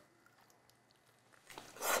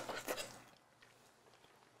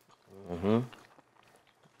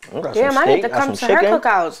 Damn, I need to come to her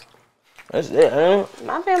cookouts. That's it, man.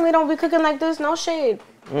 My family don't be cooking like this. No shade.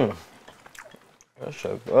 That's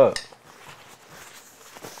so good.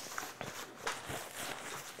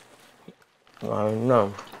 I don't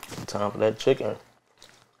know. Time for that chicken.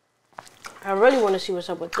 I really want to see what's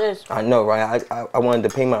up with this. I know, right? I wanted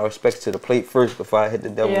to pay my respects to the plate first before I hit the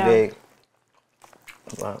deviled egg.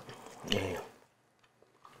 But, yeah.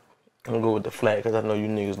 I'm gonna go with the flat because I know you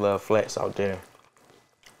niggas love flats out there.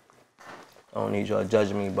 I don't need y'all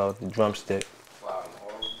judging me about the drumstick.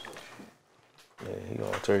 Yeah, he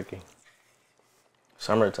going turkey.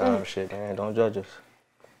 Summertime shit, man. Don't judge us.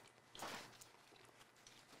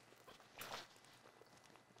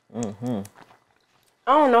 I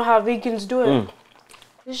don't know how vegans do it.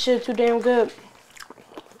 This shit too damn good.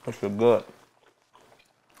 That's so good.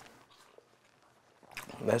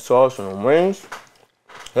 That sauce on the wings.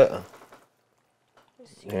 Yeah.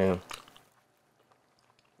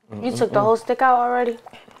 You took the whole stick out already?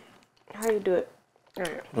 How you do it? All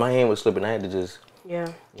right. My hand was slipping. I had to just, Yeah.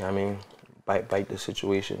 you know what I mean, bite the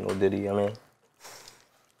situation. No diddy, I mean.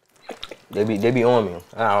 They be on me. I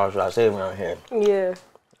don't know what I say around here. Yeah.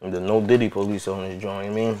 The no diddy police on this joint, you know what I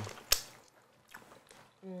mean?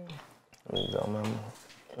 There you go, man. You know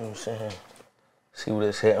what I'm saying? See what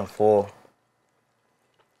it's hitting for.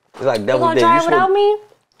 It's like You double gonna dip. try it without me?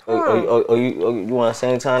 You want to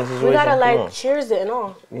sanitize the situation? We gotta Come like on. cheers it and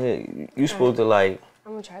all. Yeah, you supposed to like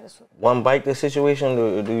I'm gonna try this one. one bite the situation,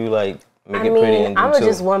 or do you like make it pretty and do I'm two?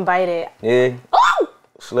 gonna just one bite it. Yeah. Oh!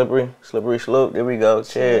 Slippery slope. There we go.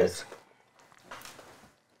 Cheers.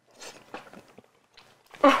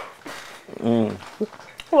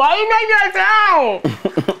 Why you make that sound?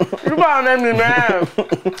 You probably make me mad.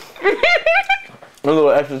 A little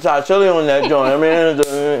extra Thai chili on that joint. I mean, to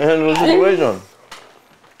handle the situation.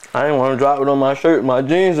 I didn't want to drop it on my shirt, my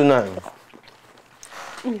jeans, or nothing.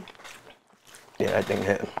 Yeah, that thing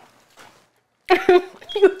hit.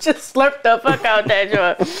 You just slurped the fuck out that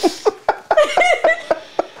joint.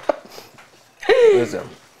 Listen,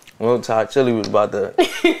 little Thai chili was about to.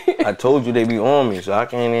 I told you they be on me, so I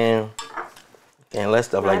can't let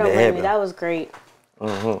stuff like that happen. That was great.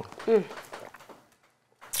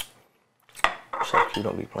 Shit, you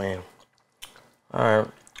don't be playing. All right,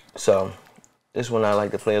 so this one I like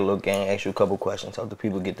to play a little game, ask you a couple questions, help the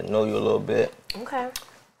people get to know you a little bit. Okay.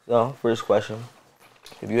 So, first question: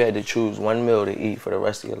 if you had to choose one meal to eat for the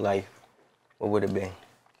rest of your life, what would it be?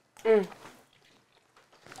 For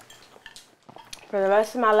the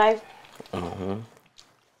rest of my life,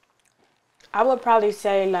 I would probably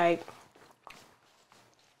say like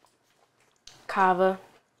kava.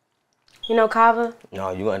 You know kava? No,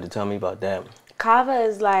 you going to tell me about that. Kava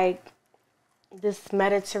is like this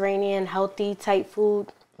Mediterranean healthy type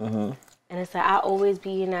food. And it's like I always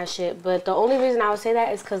be eating that shit. But the only reason I would say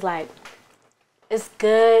that is because like it's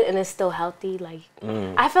good and it's still healthy. Like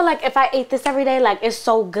I feel like if I ate this every day, like it's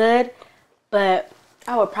so good, but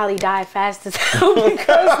I would probably die fast as hell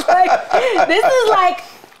because like this is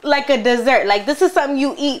like a dessert. Like this is something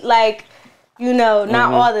you eat like, you know,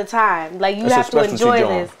 not all the time. Like you have to enjoy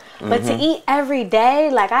this. But to eat every day,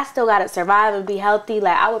 like I still gotta survive and be healthy.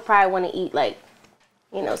 Like I would probably want to eat like,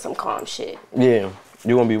 you know, some calm shit. Yeah,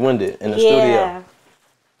 you won't be winded in the studio.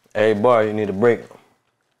 Every bar you need a break.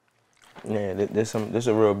 Yeah, this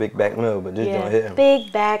a real big back meal, but this joint hit him.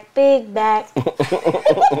 Big back.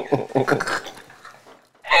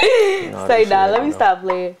 Say nah, let me stop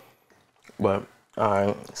playing. But all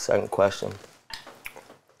right, second question.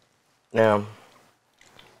 Now,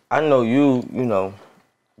 I know you know,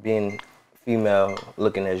 being female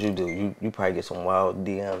looking as you do, you probably get some wild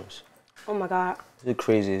DMs. Oh my God. What's the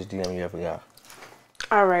craziest DM you ever got?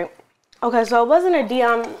 All right. Okay, so it wasn't a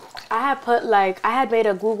DM. I had made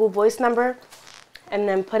a Google voice number and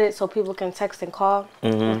then put it so people can text and call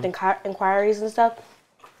with inquiries and stuff.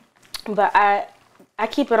 But I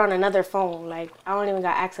keep it on another phone. Like, I don't even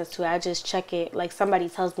got access to it. I just check it. Like, somebody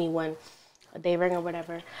tells me when they ring or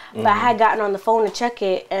whatever. But I had gotten on the phone to check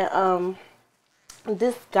it, and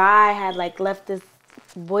this guy had, like, left this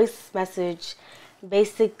voice message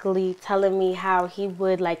basically telling me how he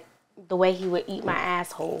would, like, the way he would eat my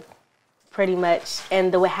asshole, pretty much,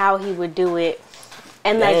 and the way how he would do it.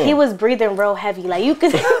 And, like, he was breathing real heavy. Like, you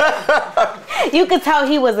could tell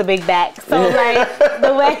he was a big back. So, like,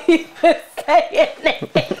 the way he was saying it,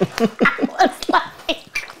 I was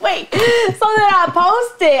like, wait, then I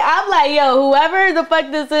post it. I'm like, yo, whoever the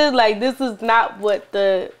fuck this is, like, this is not what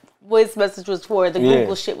the voice message was for. The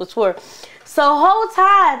Google shit was for. So whole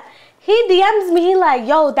time, he DMs me. He like,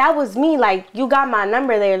 yo, that was me. Like, you got my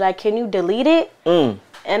number there. Like, can you delete it? And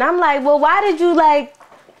I'm like, well, why did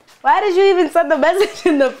you even send the message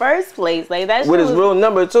in the first place? Like, that shit with his real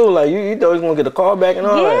number too. Like, you thought he was gonna get a call back and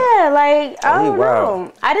all that. Yeah, like, I don't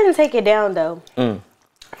know. I didn't take it down though.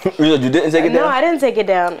 You didn't take it down? No, I didn't take it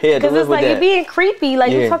down. Because it's like, you're being creepy.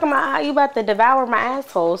 Like, you're talking about how you about to devour my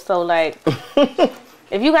asshole. So, like,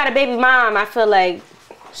 if you got a baby mom, I feel like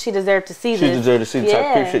she deserved to see this. She deserved to see the type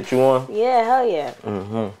of creep shit you on? Yeah, hell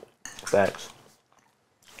yeah. Facts.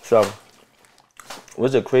 So,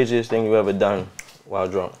 what's the craziest thing you ever done while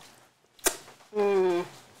drunk?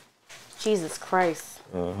 Jesus Christ.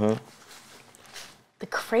 The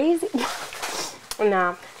crazy...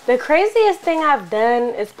 Nah. The craziest thing I've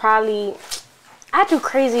done is probably... I do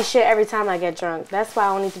crazy shit every time I get drunk. That's why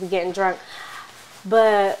I don't need to be getting drunk.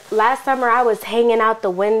 But last summer, I was hanging out the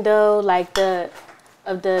window, like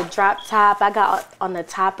of the drop top. I got on the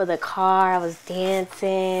top of the car. I was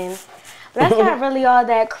dancing. But that's not really all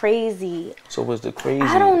that crazy. So what's the crazy?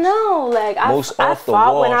 I don't know. Like, I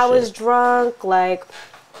fought when I was drunk. Like,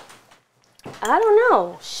 I don't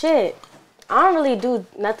know. Shit. I don't really do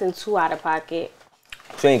nothing too out of pocket.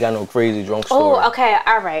 You ain't got no crazy drunk story. Oh, okay.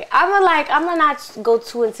 All right. I'm gonna not go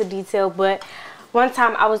too into detail, but one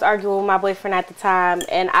time I was arguing with my boyfriend at the time,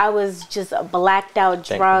 and I was just blacked out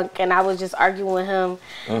drunk, and I was just arguing with him,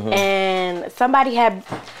 and somebody had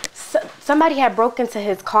broke into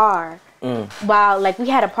his car while, like, we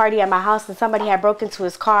had a party at my house, and somebody had broke into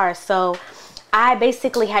his car. So I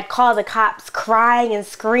basically had called the cops crying and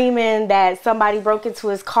screaming that somebody broke into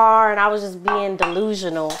his car, and I was just being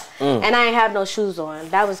delusional. And I ain't have no shoes on.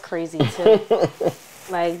 That was crazy too.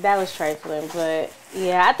 Like, that was trifling, but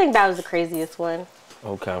yeah, I think that was the craziest one.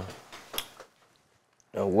 Okay.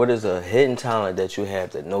 Now, what is a hidden talent that you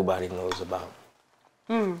have that nobody knows about?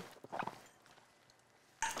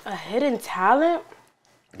 A hidden talent?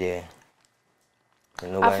 Yeah.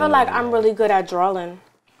 I feel like I'm really good at drawing.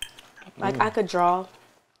 Like, I could draw.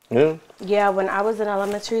 Yeah? Yeah, when I was in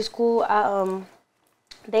elementary school,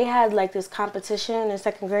 they had, like, this competition in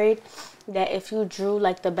 2nd grade that if you drew,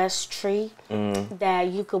 like, the best tree, that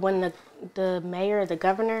you could win the mayor, the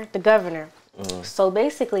governor. So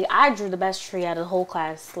basically, I drew the best tree out of the whole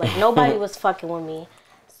class. Like, nobody was fucking with me.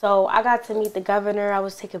 So I got to meet the governor. I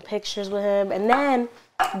was taking pictures with him. And then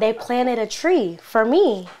they planted a tree for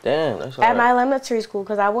me. Damn, that's all at my elementary school,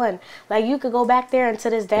 because I won. Like, you could go back there, and to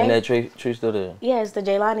this day... And that tree still there? Yeah, it's the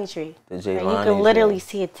Jaylanie tree. The Jaylanie tree. You can literally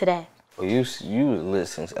see it today. Well, you lived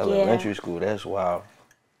since elementary school. That's wild.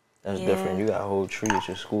 That's different. You got a whole tree at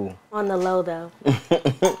your school. On the low, though.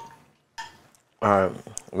 All right,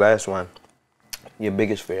 last one. Your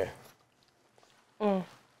biggest fear?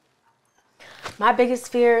 My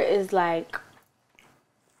biggest fear is, like,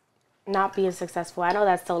 not being successful. I know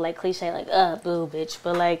that's so, like, cliche, like, boo, bitch.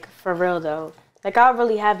 But, like, for real, though. Like, I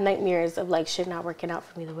really have nightmares of, like, shit not working out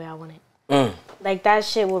for me the way I want it. Like, that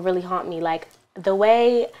shit will really haunt me. Like, the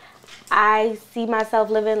way I see myself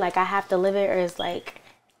living, like, I have to live it, or it's, like,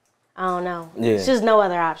 I don't know. Yeah. It's just no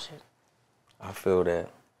other option. I feel that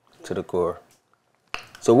to the core.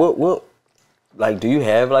 So what like, do you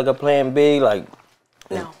have, like, a plan B? Like,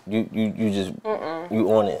 no. You just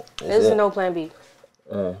you on it. There's no plan B.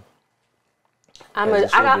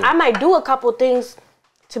 I might do a couple things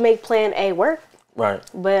to make plan A work. Right.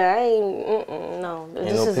 But I ain't, no.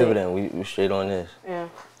 Ain't no pivoting. We straight on this. Yeah.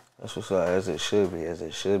 That's what's up, as it should be,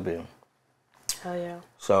 Hell yeah.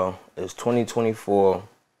 So, it's 2024.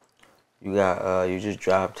 You got, you just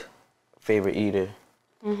dropped Favorite Eater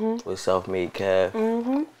with Self-Made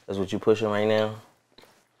Cav. That's what you pushing right now?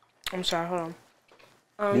 I'm sorry, hold on.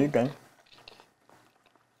 Do you think?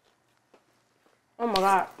 Oh my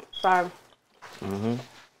God, sorry.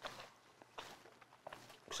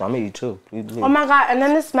 So I'm eat too. Oh my God, and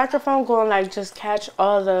then this microphone going like just catch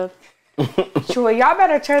all the... Sure, y'all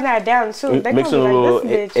better turn that down too. They mixing gonna be a little like,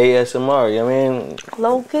 this bitch. ASMR, you know what I mean?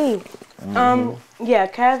 Low key. Yeah,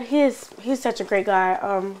 Kev, he's such a great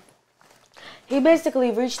guy. He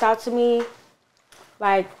basically reached out to me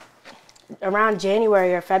like around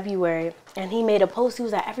January or February, and he made a post. He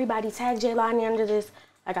was like, everybody tag Jaylanie under this.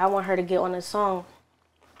 Like, I want her to get on a song.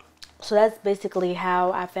 So that's basically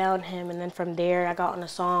how I found him. And then from there, I got on a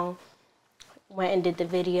song, went and did the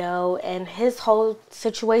video. And his whole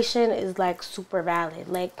situation is, like, super valid.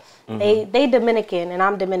 Like, they Dominican, and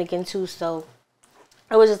I'm Dominican, too. So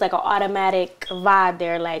it was just, like, an automatic vibe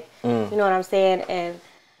there. Like, you know what I'm saying? And,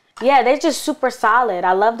 yeah, they're just super solid.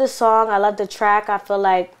 I love the song. I love the track. I feel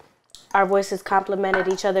like our voices complemented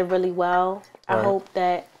each other really well. Right. I hope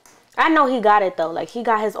that, I know he got it though. Like he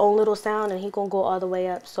got his own little sound and he gonna go all the way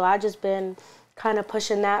up. So I just been kind of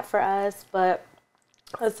pushing that for us. But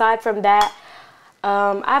aside from that,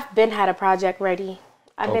 I've been had a project ready.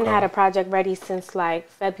 I've been had a project ready since like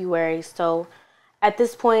February. So at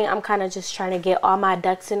this point, I'm kind of just trying to get all my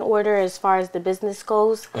ducks in order as far as the business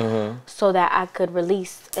goes, so that I could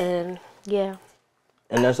release. And yeah.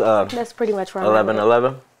 And that's pretty much where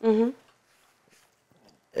 11/11.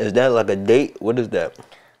 Is that like a date? What is that?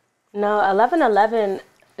 No, 11/11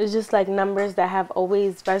 is just like numbers that have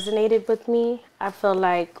always resonated with me. I feel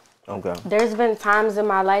like there's been times in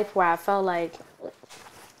my life where I felt like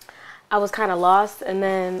I was kind of lost, and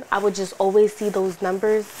then I would just always see those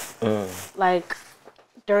numbers like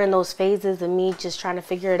during those phases of me just trying to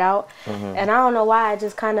figure it out. And I don't know why, I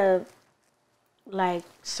just kind of like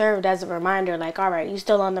served as a reminder, like, all right, you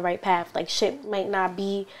still on the right path. Like shit might not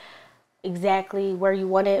be exactly where you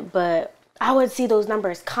want it, but I would see those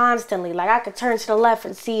numbers constantly. Like I could turn to the left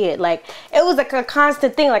and see it. Like it was like a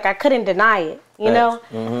constant thing. Like I couldn't deny it, you know?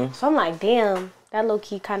 So I'm like, damn, that low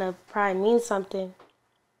key kind of probably means something.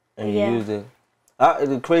 And you used it.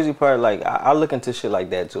 The crazy part, like I look into shit like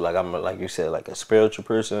that too. Like I'm, like you said, like a spiritual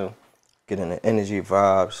person, getting the energy,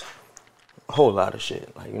 vibes, a whole lot of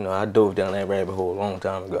shit. Like, you know, I dove down that rabbit hole a long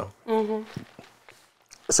time ago.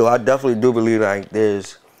 So I definitely do believe like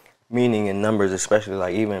there's meaning in numbers, especially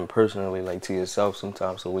like even personally, like to yourself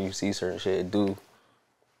sometimes. So when you see certain shit, it do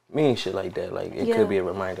mean shit like that. Like it could be a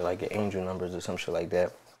reminder, like your angel numbers or some shit like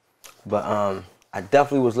that. But I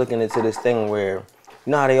definitely was looking into this thing where,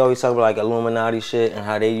 you know how they always talk about like Illuminati shit and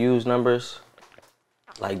how they use numbers?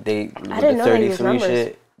 Like they, with the 33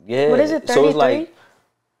 shit. Yeah. What is it, 33? So it's like,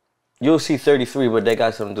 you'll see 33, but they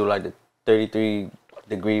got something to do like the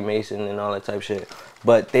 33-degree Mason and all that type shit.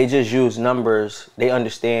 But they just use numbers. They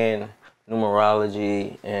understand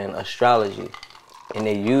numerology and astrology. And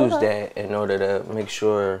they use that in order to make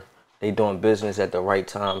sure they doing business at the right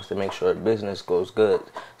times to make sure business goes good.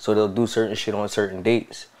 So they'll do certain shit on certain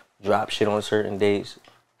dates, drop shit on certain dates,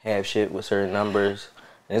 have shit with certain numbers.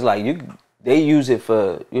 And it's like they use it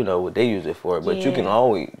for, you know, what they use it for, but you can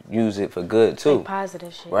always use it for good too. Like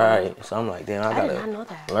positive shit. Right. So I'm like, damn, I did not know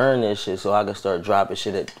that. gotta learn this shit so I can start dropping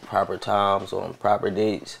shit at proper times on proper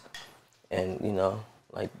dates. And, you know,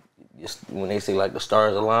 like just when they say like the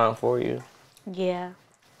stars align for you. Yeah.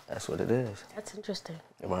 That's what it is. That's interesting.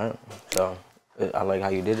 Right. So I like how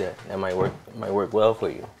you did that. That might work. It might work well for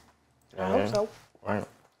you. I hope so. Right.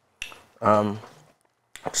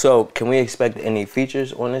 So can we expect any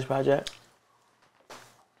features on this project?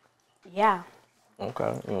 Yeah.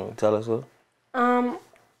 Okay. You want to tell us what?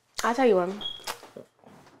 I'll tell you one.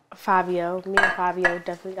 Fivio. Me and Fivio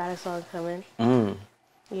definitely got a song coming.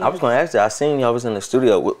 Yeah. I was gonna ask that. I seen y'all was in the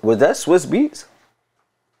studio. Was that Swiss Beats?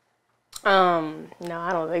 No,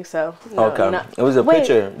 I don't think so. No, Okay. no. It was a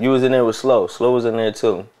picture. You was in there with Slow. Slow was in there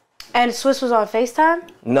too. And Swiss was on FaceTime?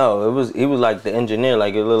 No, he was like the engineer.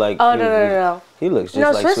 Like it looked like. Oh no. He looks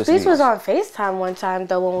just like Swiss Beats was on FaceTime one time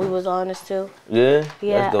though when we was on this too. Yeah.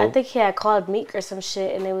 Yeah, That's dope. I think he had called Meek or some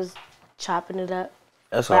shit and they was chopping it up.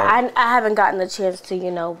 That's but all. I haven't gotten the chance to,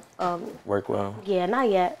 you know, work well. Yeah, not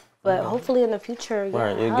yet. But hopefully in the future, yeah.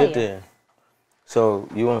 Right, you'll get there. So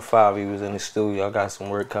you and Fivio was in the studio. Y'all got some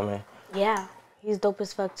work coming. Yeah, he's dope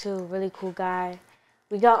as fuck too. Really cool guy.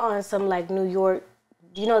 We got on some like New York,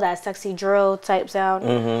 you know, that sexy drill type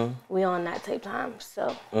sound. We on that type time.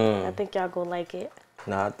 So I think y'all gonna like it.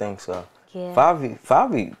 Nah, I think so. Yeah.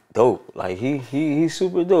 Fivio dope. Like he's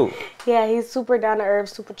super dope. Yeah, he's super down to earth,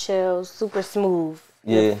 super chill, super smooth.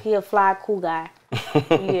 Yeah. He a fly, cool guy.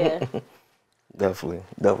 Yeah.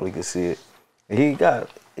 Definitely could see it. He got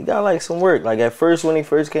like some work. Like at first when he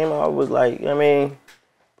first came out, I was like, you know what I mean?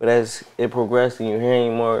 But as it progressed and you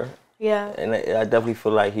hearing more, and I definitely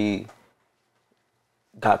feel like he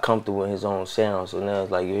got comfortable in his own sound. So now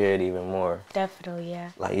it's like you hear it even more. Definitely, yeah.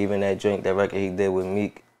 Like even that record he did with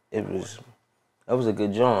Meek, that was a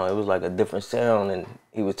good joint. It was like a different sound and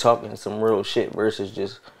he was talking some real shit versus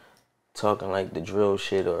just talking like the drill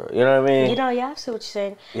shit or, you know what I mean? You know, yeah, I see what you're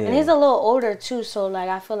saying. Yeah. And he's a little older too, so like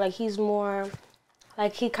I feel like he's more,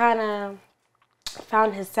 like he kind of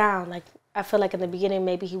found his sound. Like I feel like in the beginning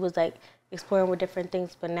maybe he was like exploring with different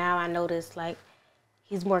things, but now I notice like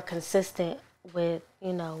he's more consistent with,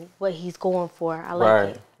 you know, what he's going for. I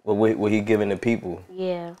like it. What he giving the people.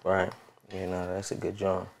 Yeah. Right. You know, that's a good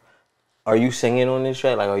joint. Are you singing on this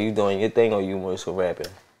track? Like, are you doing your thing or are you more so rapping?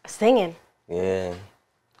 Singing. Yeah.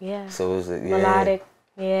 Yeah. So is it melodic?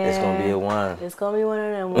 Yeah. It's gonna be a one. It's gonna be one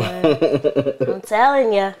of them ones. I'm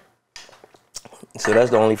telling ya. So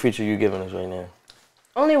that's the only feature you giving us right now.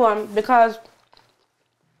 Only one, because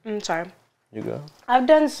I'm sorry. You go. I've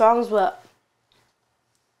done songs with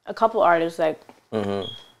a couple artists, like,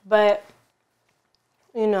 but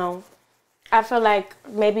you know, I feel like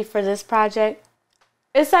maybe for this project,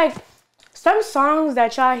 it's like some songs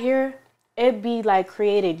that y'all hear, it be like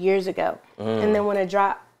created years ago, and then when it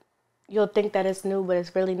drop, you'll think that it's new, but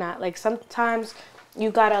it's really not. Like sometimes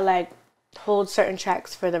you gotta like hold certain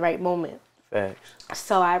tracks for the right moment. Facts.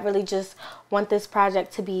 So I really just want this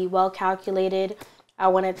project to be well calculated. I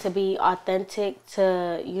want it to be authentic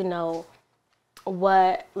to, you know,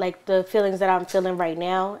 what, like the feelings that I'm feeling right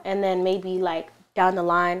now. And then maybe like down the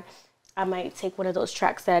line, I might take one of those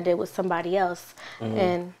tracks that I did with somebody else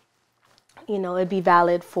and, you know, it'd be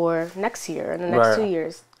valid for next year and the next 2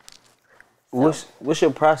 years. So. What's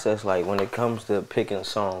your process like when it comes to picking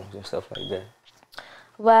songs and stuff like that?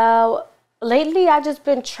 Well, lately I just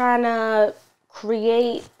been trying to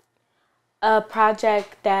create a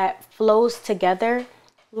project that flows together.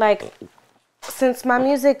 Like, since my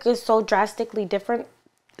music is so drastically different,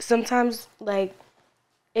 sometimes like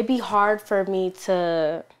it'd be hard for me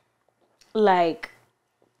to like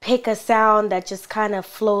pick a sound that just kind of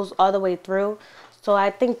flows all the way through. So I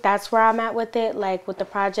think that's where I'm at with it. Like with the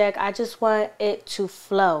project, I just want it to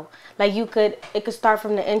flow. Like it could start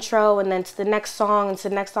from the intro and then to the next song and to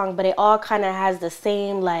the next song, but it all kind of has the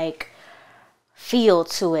same like feel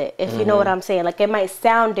to it, if you know what I'm saying. Like it might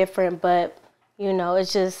sound different, but you know,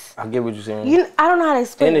 it's just. I get what you're saying. I don't know how to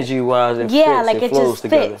explain. Energy wise, it yeah, fits, like it flows just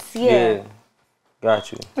together. fits. Yeah.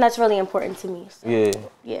 Got you. That's really important to me. So.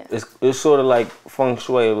 Yeah. It's sort of like feng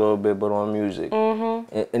shui a little bit, but on music.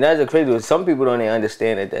 And that's the crazy. Some people don't even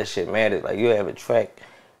understand that shit matters. Like you have a track,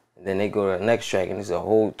 and then they go to the next track, and it's a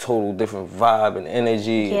whole total different vibe and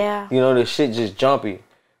energy. Yeah. You know, the shit just jumpy.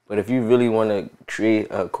 But if you really want to create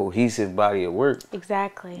a cohesive body of work,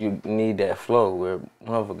 exactly, you need that flow where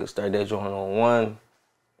motherfuckers start that joint on one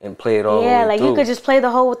and play it all the way yeah, like through. you could just play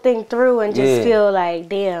the whole thing through and just feel like,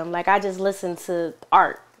 damn, like I just listened to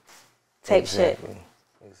art type shit.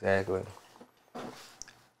 Exactly.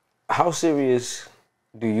 How serious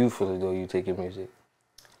do you feel as though you take your music?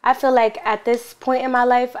 I feel like at this point in my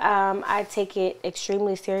life, I take it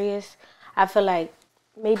extremely serious. I feel like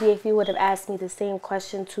maybe if you would have asked me the same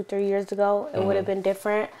question 2-3 years ago, it would have been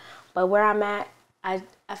different. But where I'm at, I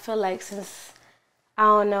feel like since, I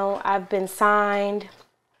don't know, I've been signed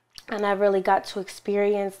and I really got to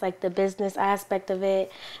experience like the business aspect of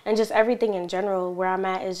it and just everything in general, where I'm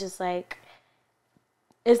at is just like,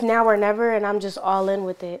 it's now or never, and I'm just all in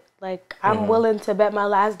with it. Like, I'm willing to bet my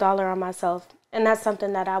last dollar on myself. And that's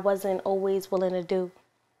something that I wasn't always willing to do.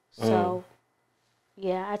 So,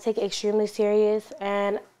 yeah, I take it extremely serious.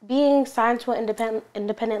 And being signed to an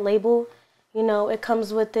independent label, you know, it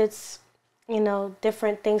comes with its, you know,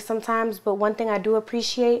 different things sometimes. But one thing I do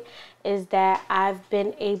appreciate is that I've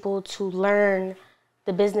been able to learn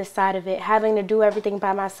the business side of it. Having to do everything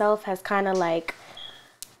by myself has kind of like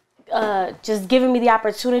just given me the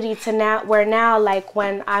opportunity to now like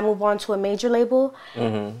when I move on to a major label,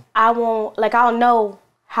 I'll know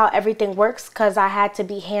how everything works because I had to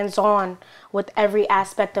be hands-on with every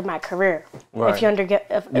aspect of my career. Right. If you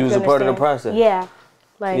you was a part of the process. Yeah.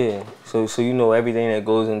 Like, yeah. So you know everything that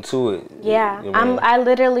goes into it. Yeah. You know I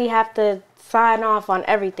literally have to sign off on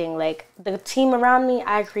everything. Like the team around me,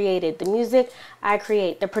 I created. The music, I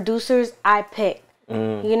create. The producers, I pick.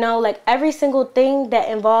 You know, like every single thing that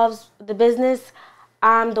involves the business,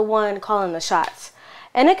 I'm the one calling the shots.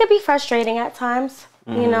 And it could be frustrating at times,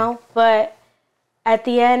 you know, but at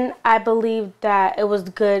the end, I believe that it was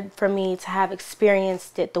good for me to have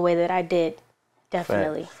experienced it the way that I did.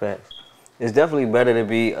 Definitely. Facts. It's definitely better to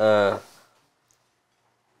be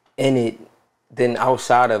in it than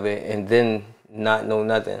outside of it and then not know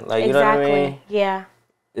nothing. Like, you know what I mean? Yeah.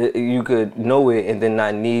 You could know it and then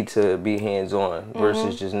not need to be hands-on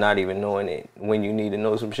versus just not even knowing it when you need to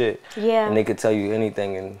know some shit. Yeah. And they could tell you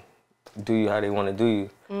anything and do you how they want to do you.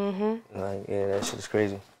 Like, yeah, that shit is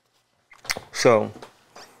crazy. So,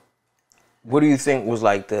 what do you think was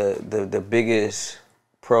like the biggest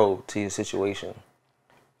pro to your situation?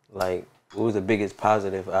 Like, what was the biggest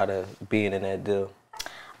positive out of being in that deal?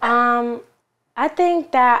 I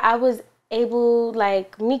think that I was able,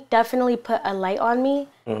 like, Meek definitely put a light on me,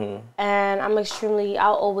 and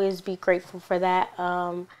I'll always be grateful for that.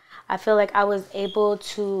 I feel like I was able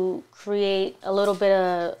to create a little bit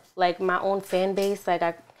of, like, my own fan base. Like,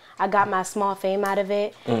 I got my small fame out of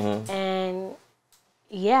it, and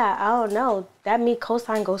yeah, I don't know, that Meek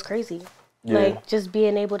cosign goes crazy. Yeah. Like, just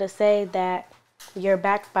being able to say that you're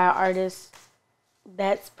backed by an artist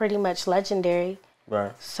that's pretty much legendary.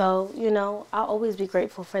 Right. So, you know, I'll always be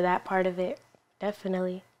grateful for that part of it,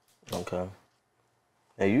 definitely. Okay.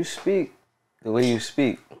 Now you speak the way you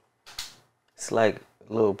speak. It's like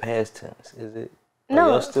a little past tense, is it? No. Are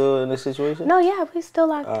y'all still in this situation? No, yeah, we still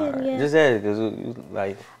locked in. Right. Yeah. Just ask because you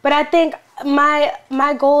like. But I think my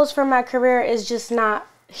goals for my career is just not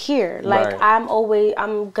here. Like Right.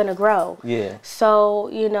 I'm gonna grow. Yeah. So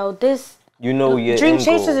this. You know your DreamChasers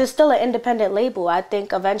end goal. is still an independent label. I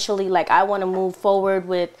think eventually, like, I want to move forward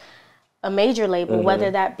with a major label, whether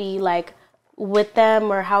that be like with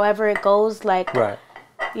them or however it goes. Like, Right.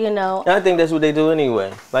 And I think that's what they do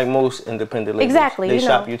anyway. Like most independent labels. Exactly, They you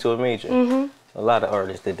shop know. you to a major. Mm-hmm. A lot of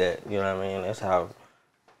artists did that. You know what I mean? That's how.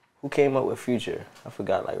 Who came up with Future? I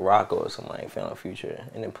forgot, like Rocco or somebody found Future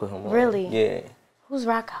and then put him on. Really? Yeah. Who's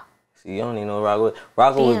Rocco? See, you don't even know Rocco.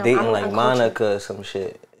 Rocco was Damn, dating I'm like uncultured. Monica or some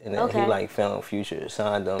shit. And then Okay. he like found Future,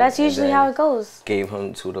 signed him. That's and usually then how it goes. Gave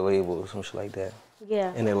him to the label or some shit like that.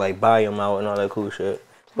 Yeah. And they like buy him out and all that cool shit.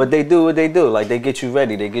 But they do what they do. Like they get you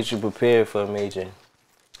ready. They get you prepared for a major.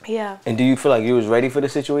 Yeah. And do you feel like you was ready for the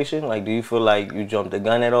situation? Like, do you feel like you jumped the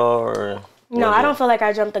gun at all, or? No, I don't feel like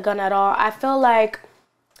I jumped the gun at all. I feel like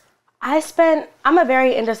I'm a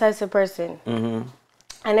very indecisive person. Mm-hmm.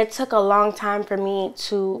 And it took a long time for me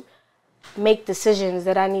to make decisions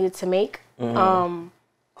that I needed to make. Mm-hmm.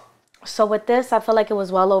 So with this, I feel like it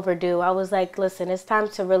was well overdue. I was like, listen, it's time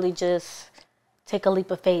to really just take a leap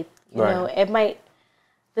of faith. You Right. know,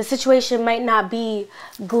 the situation might not be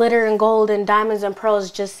glitter and gold and diamonds and pearls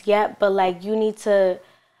just yet, but like you need to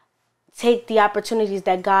take the opportunities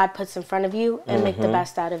that God puts in front of you and make the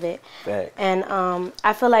best out of it. Facts. And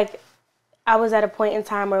I feel like I was at a point in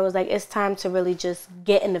time where it was like, it's time to really just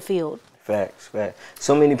get in the field. Facts.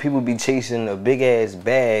 So many people be chasing a big ass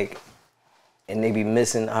bag, and they be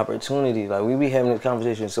missing opportunities. Like we be having this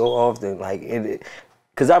conversation so often, like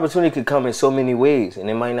because opportunity could come in so many ways, and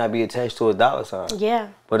it might not be attached to a dollar sign. Yeah.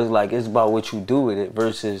 But it's like it's about what you do with it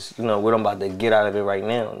versus what I'm about to get out of it right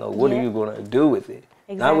now. No, what are Yeah. you gonna do with it?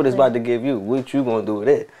 Not what it's Exactly. about to give you. What you gonna do with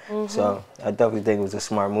it? So I definitely think it was a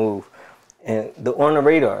smart move. And the On Da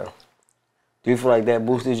Radar, do you feel like that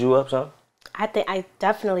boosted you up, son? I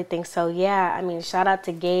definitely think so. Yeah. I mean, shout out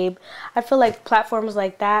to Gabe. I feel like platforms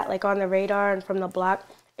like that, like On Da Radar and From the Block,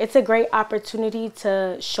 it's a great opportunity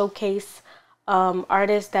to showcase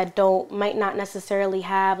artists that might not necessarily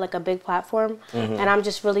have like a big platform. And I'm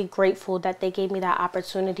just really grateful that they gave me that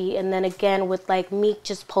opportunity. And then again, with like Meek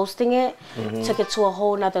just posting it, took it to a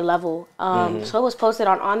whole nother level. So it was posted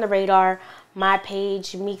on Da Radar, my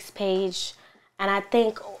page, Meek's page. And I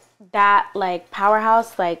think that like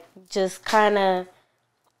powerhouse, like just kind of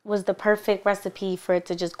was the perfect recipe for it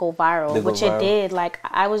to just go viral, which it did. Like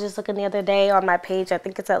I was just looking the other day on my page, I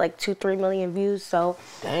think it's at like 2-3 million views. So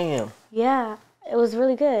Damn. yeah, it was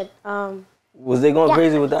really good. Was they going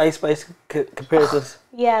crazy with the Ice Spice comparisons?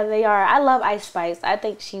 Yeah, they are. I love Ice Spice. I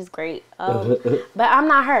think she's great. But I'm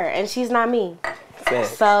not her, and she's not me.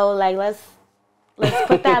 Facts. So like, let's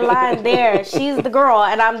put that line there. She's the girl,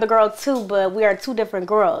 and I'm the girl too. But we are two different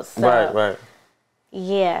girls. So, Right.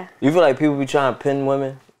 Yeah. You feel like people be trying to pin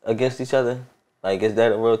women against each other? Like, is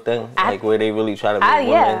that a real thing? Like, where they really try to make women?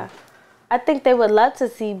 Yeah. I think they would love to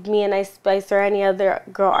see me and Ice Spice or any other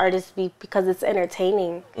girl artist be because it's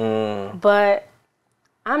entertaining. But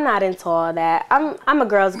I'm not into all that. I'm a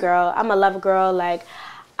girl's girl. I'm a love girl. Like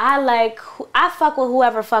I fuck with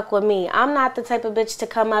whoever fuck with me. I'm not the type of bitch to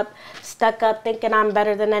come up stuck up thinking I'm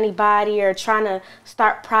better than anybody or trying to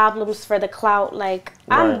start problems for the clout. Like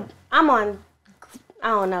I'm on, I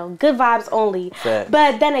don't know, good vibes only. Fact.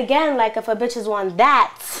 But then again, like if a bitch is on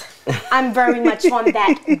that, I'm very much on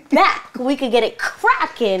that back. We could get it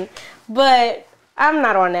cracking, but I'm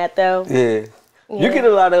not on that though. Yeah. You get a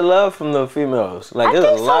lot of love from the females. Like,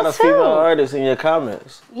 there's a lot of female artists in your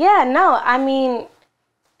comments. Yeah, no, I mean,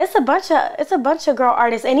 it's a bunch of girl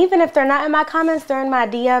artists, and even if they're not in my comments, they're in my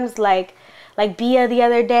DMs. Like Bia the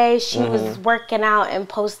other day, she was working out and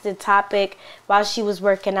posted Topic while she was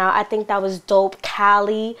working out. I think that was dope.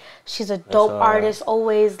 Callie, she's a dope artist,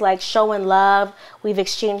 always like showing love. We've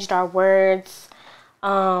exchanged our words.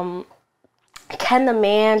 Ken the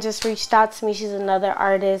Man just reached out to me. She's another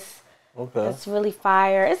artist. Okay. That's really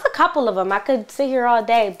fire. It's a couple of them. I could sit here all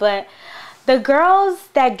day, but the girls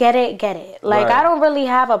that get it, get it. Like, I don't really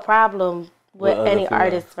have a problem with any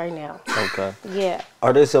artists right now. Okay. Yeah.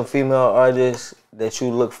 Are there some female artists that you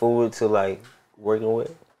look forward to, like, working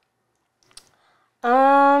with?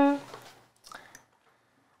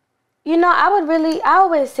 You know, I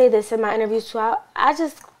always say this in my interviews too. I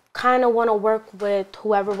just kind of want to work with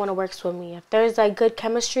whoever want to work with me. If there's like good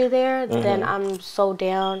chemistry there, then I'm so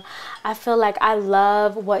down. I feel like I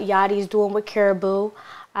love what Yachty's doing with Caribou.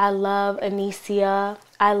 I love Anicia.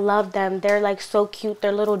 I love them. They're like so cute.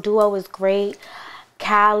 Their little duo is great.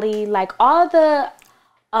 Callie, like all the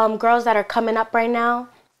girls that are coming up right now.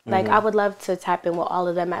 Like I would love to tap in with all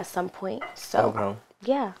of them at some point. So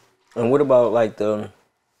yeah. And what about like the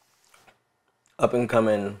up and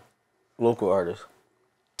coming local artists?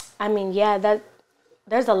 I mean, yeah,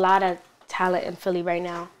 there's a lot of talent in Philly right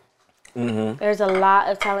now. There's a lot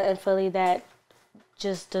of talent in Philly that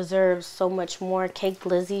just deserves so much more. Cake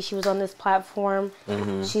Lizzie, she was on this platform.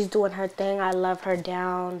 She's doing her thing. I love her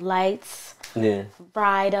down. Lights. Yeah.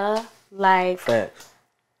 Bryda. Like. Facts.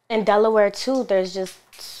 In Delaware too, there's just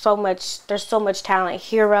so much talent.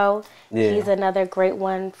 Hero. Yeah. He's another great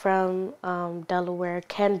one from Delaware.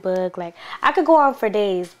 Ken Boog. Like I could go on for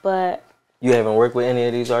days, but you haven't worked with any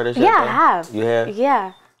of these artists yet? Yeah, I have. You have?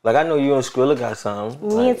 Yeah. Like I know you and Skrilla got something.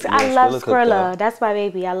 Like, I love Skrilla. That's my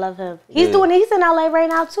baby. I love him. He's in LA right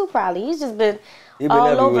now too, probably. He's just been all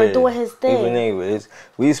everywhere. Over doing his thing. Even anyway,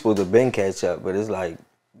 we supposed to been catch up, but it's like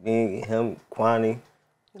me, him, Kwani,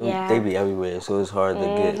 they be everywhere, so it's hard to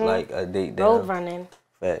get like a date down. Road running.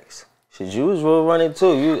 Facts. Shit, you was road running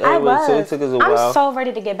too. I was. So it took us a while. I'm so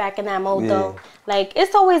ready to get back in that mode though. Like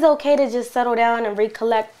it's always okay to just settle down and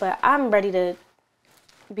recollect, but I'm ready to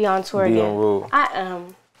be on tour again. On road. I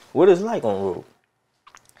am. What is it like on road?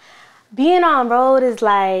 Being on road is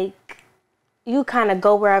like you kind of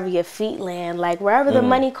go wherever your feet land. Like wherever the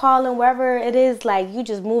money calling, wherever it is, like you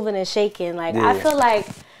just moving and shaking. Like I feel like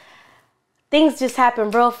things just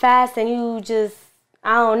happen real fast and you just,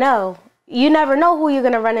 I don't know. You never know who you're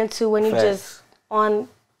going to run into when you just on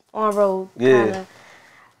road. Yeah. Kinda,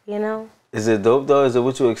 you know? Is it dope though? Is it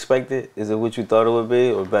what you expected? Is it what you thought it would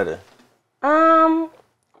be or better?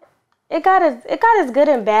 It got its good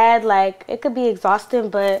and bad. Like it could be exhausting,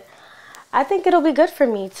 but I think it'll be good for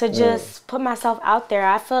me to just put myself out there.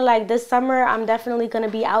 I feel like this summer I'm definitely gonna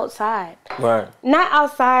be outside. Right. Not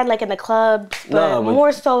outside like in the clubs, but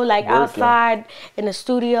more so like outside in the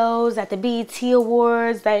studios, at the BET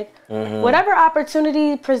Awards, like whatever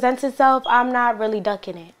opportunity presents itself, I'm not really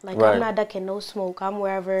ducking it. Like I'm not ducking no smoke. I'm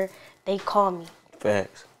wherever they call me.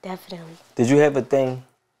 Facts. Definitely. Did you have a thing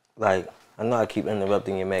like? I know I keep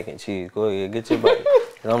interrupting your mac and cheese. Go ahead, get your bite.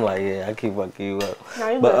 And I'm like, I keep fucking you up.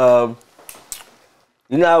 No, but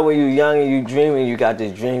you know how when you're young and you dream and you got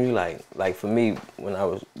this dream, you like for me, when I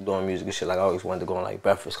was doing music and shit, like I always wanted to go on like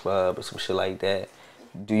Breakfast Club or some shit like that.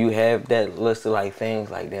 Do you have that list of like things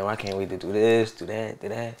like, damn, I can't wait to do this, do that, do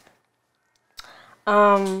that?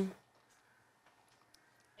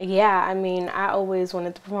 Yeah, I mean, I always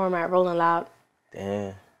wanted to perform at Rolling Loud.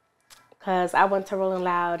 Damn. Cause I went to Rolling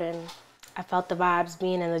Loud and I felt the vibes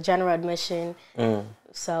being in the general admission.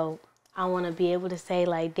 So I want to be able to say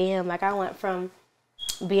like, damn, like I went from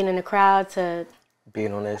being in the crowd to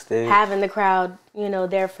being on that stage, having the crowd, you know,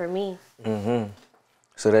 there for me.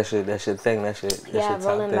 So that's your thing. That's your top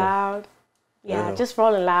Rolling thing. Loud. Yeah, just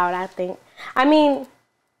Rolling Loud. I think. I mean,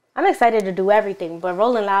 I'm excited to do everything, but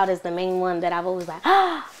Rolling Loud is the main one that I've always like.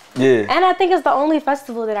 Yeah. And I think it's the only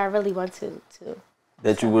festival that I really went to.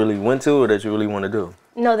 That you really went to, or that you really want to do?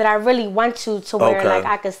 No, that I really want to where like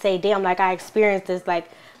I could say, damn, like I experienced this, like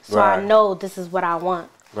so I know this is what I want.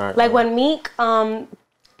 Right. Like when Meek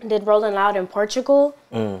did Rolling Loud in Portugal,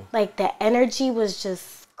 like the energy was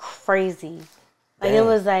just crazy. Like it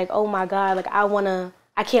was like, oh my God, like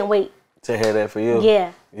I can't wait to hear that for you.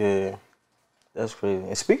 Yeah. Yeah. That's crazy.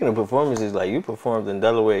 And speaking of performances, like you performed in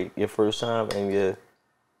Delaware your first time and your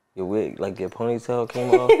wig, like your ponytail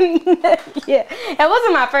came off? Yeah. It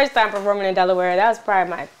wasn't my first time performing in Delaware. That was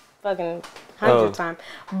probably my fucking 100th time.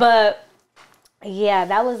 But yeah,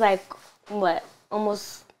 that was like, what,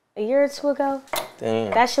 almost a year or two ago?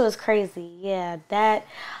 Damn. That shit was crazy. Yeah,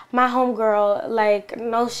 my homegirl, like,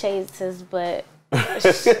 no shade, sis, but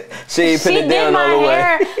she put it down all the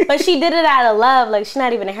way. But she did it out of love. Like, she's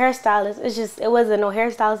not even a hairstylist. It wasn't no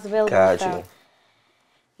hairstylist available. Gotcha.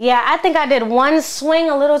 Yeah, I think I did one swing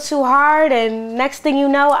a little too hard, and next thing you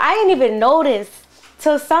know, I didn't even notice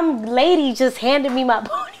till some lady just handed me my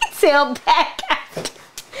ponytail back.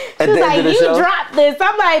 She was like, you dropped this.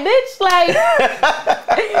 I'm like, bitch, like,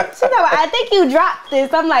 she's like, I think you dropped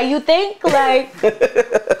this. I'm like, you think? Like,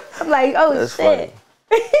 I'm like, oh, that's shit.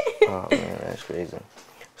 Oh, man, that's crazy.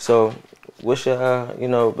 So, what's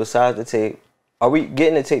your, besides the tape, are we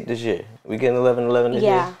getting the tape this year? We getting 11/11 this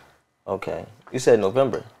year? Yeah. Okay. You said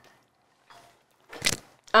November.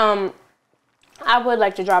 I would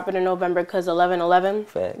like to drop it in November because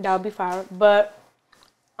 11/11. That would be fire. But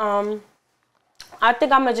I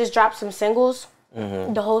think I'm gonna just drop some singles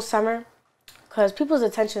the whole summer because people's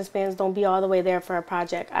attention spans don't be all the way there for a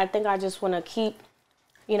project. I think I just want to keep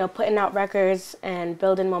you know, putting out records and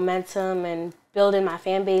building momentum and building my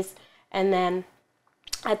fan base. And then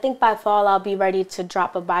I think by fall I'll be ready to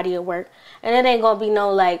drop a body of work. And it ain't gonna be no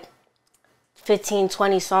like 15,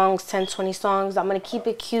 20 songs, 10, 20 songs. I'm gonna keep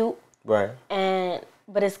it cute. Right.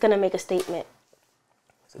 But it's gonna make a statement.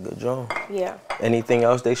 It's a good job. Yeah. Anything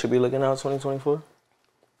else they should be looking out 2024?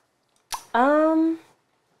 I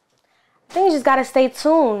think you just gotta stay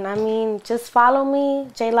tuned. I mean, just follow me,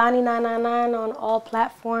 Jaylanie999 on all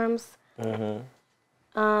platforms. Yeah,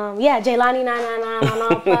 Jaylanie999 on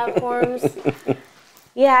all platforms.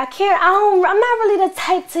 Yeah, I'm not really the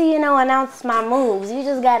type to, you know, announce my moves. You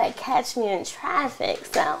just gotta catch me in traffic.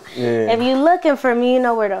 So if you're looking for me, you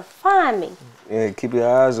know where to find me. Yeah, keep your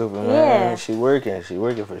eyes open, man. She working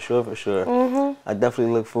for sure. I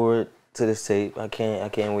definitely look forward to this tape. I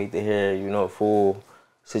can't wait to hear, you know, full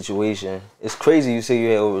situation. It's crazy you say you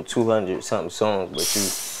had over 200 something songs,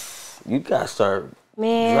 but you gotta start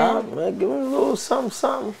dropping, man. Give me a little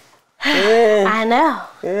something. Yeah. I know.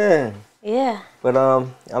 Yeah. Yeah. But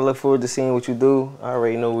I look forward to seeing what you do. I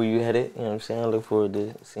already know where you headed. You know what I'm saying? I look forward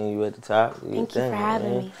to seeing you at the top. Thank you for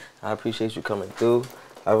having me. I appreciate you coming through.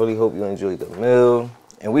 I really hope you enjoyed the meal.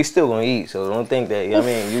 And we still gonna eat, so don't think that, you know what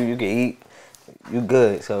I mean? You can eat. You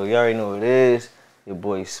good. So you already know what it is. Your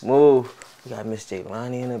boy Smooth. We got Miss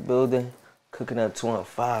Jaylanie in the building. Cooking Up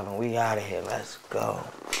 215, and we out of here. Let's go.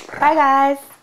 Bye, guys.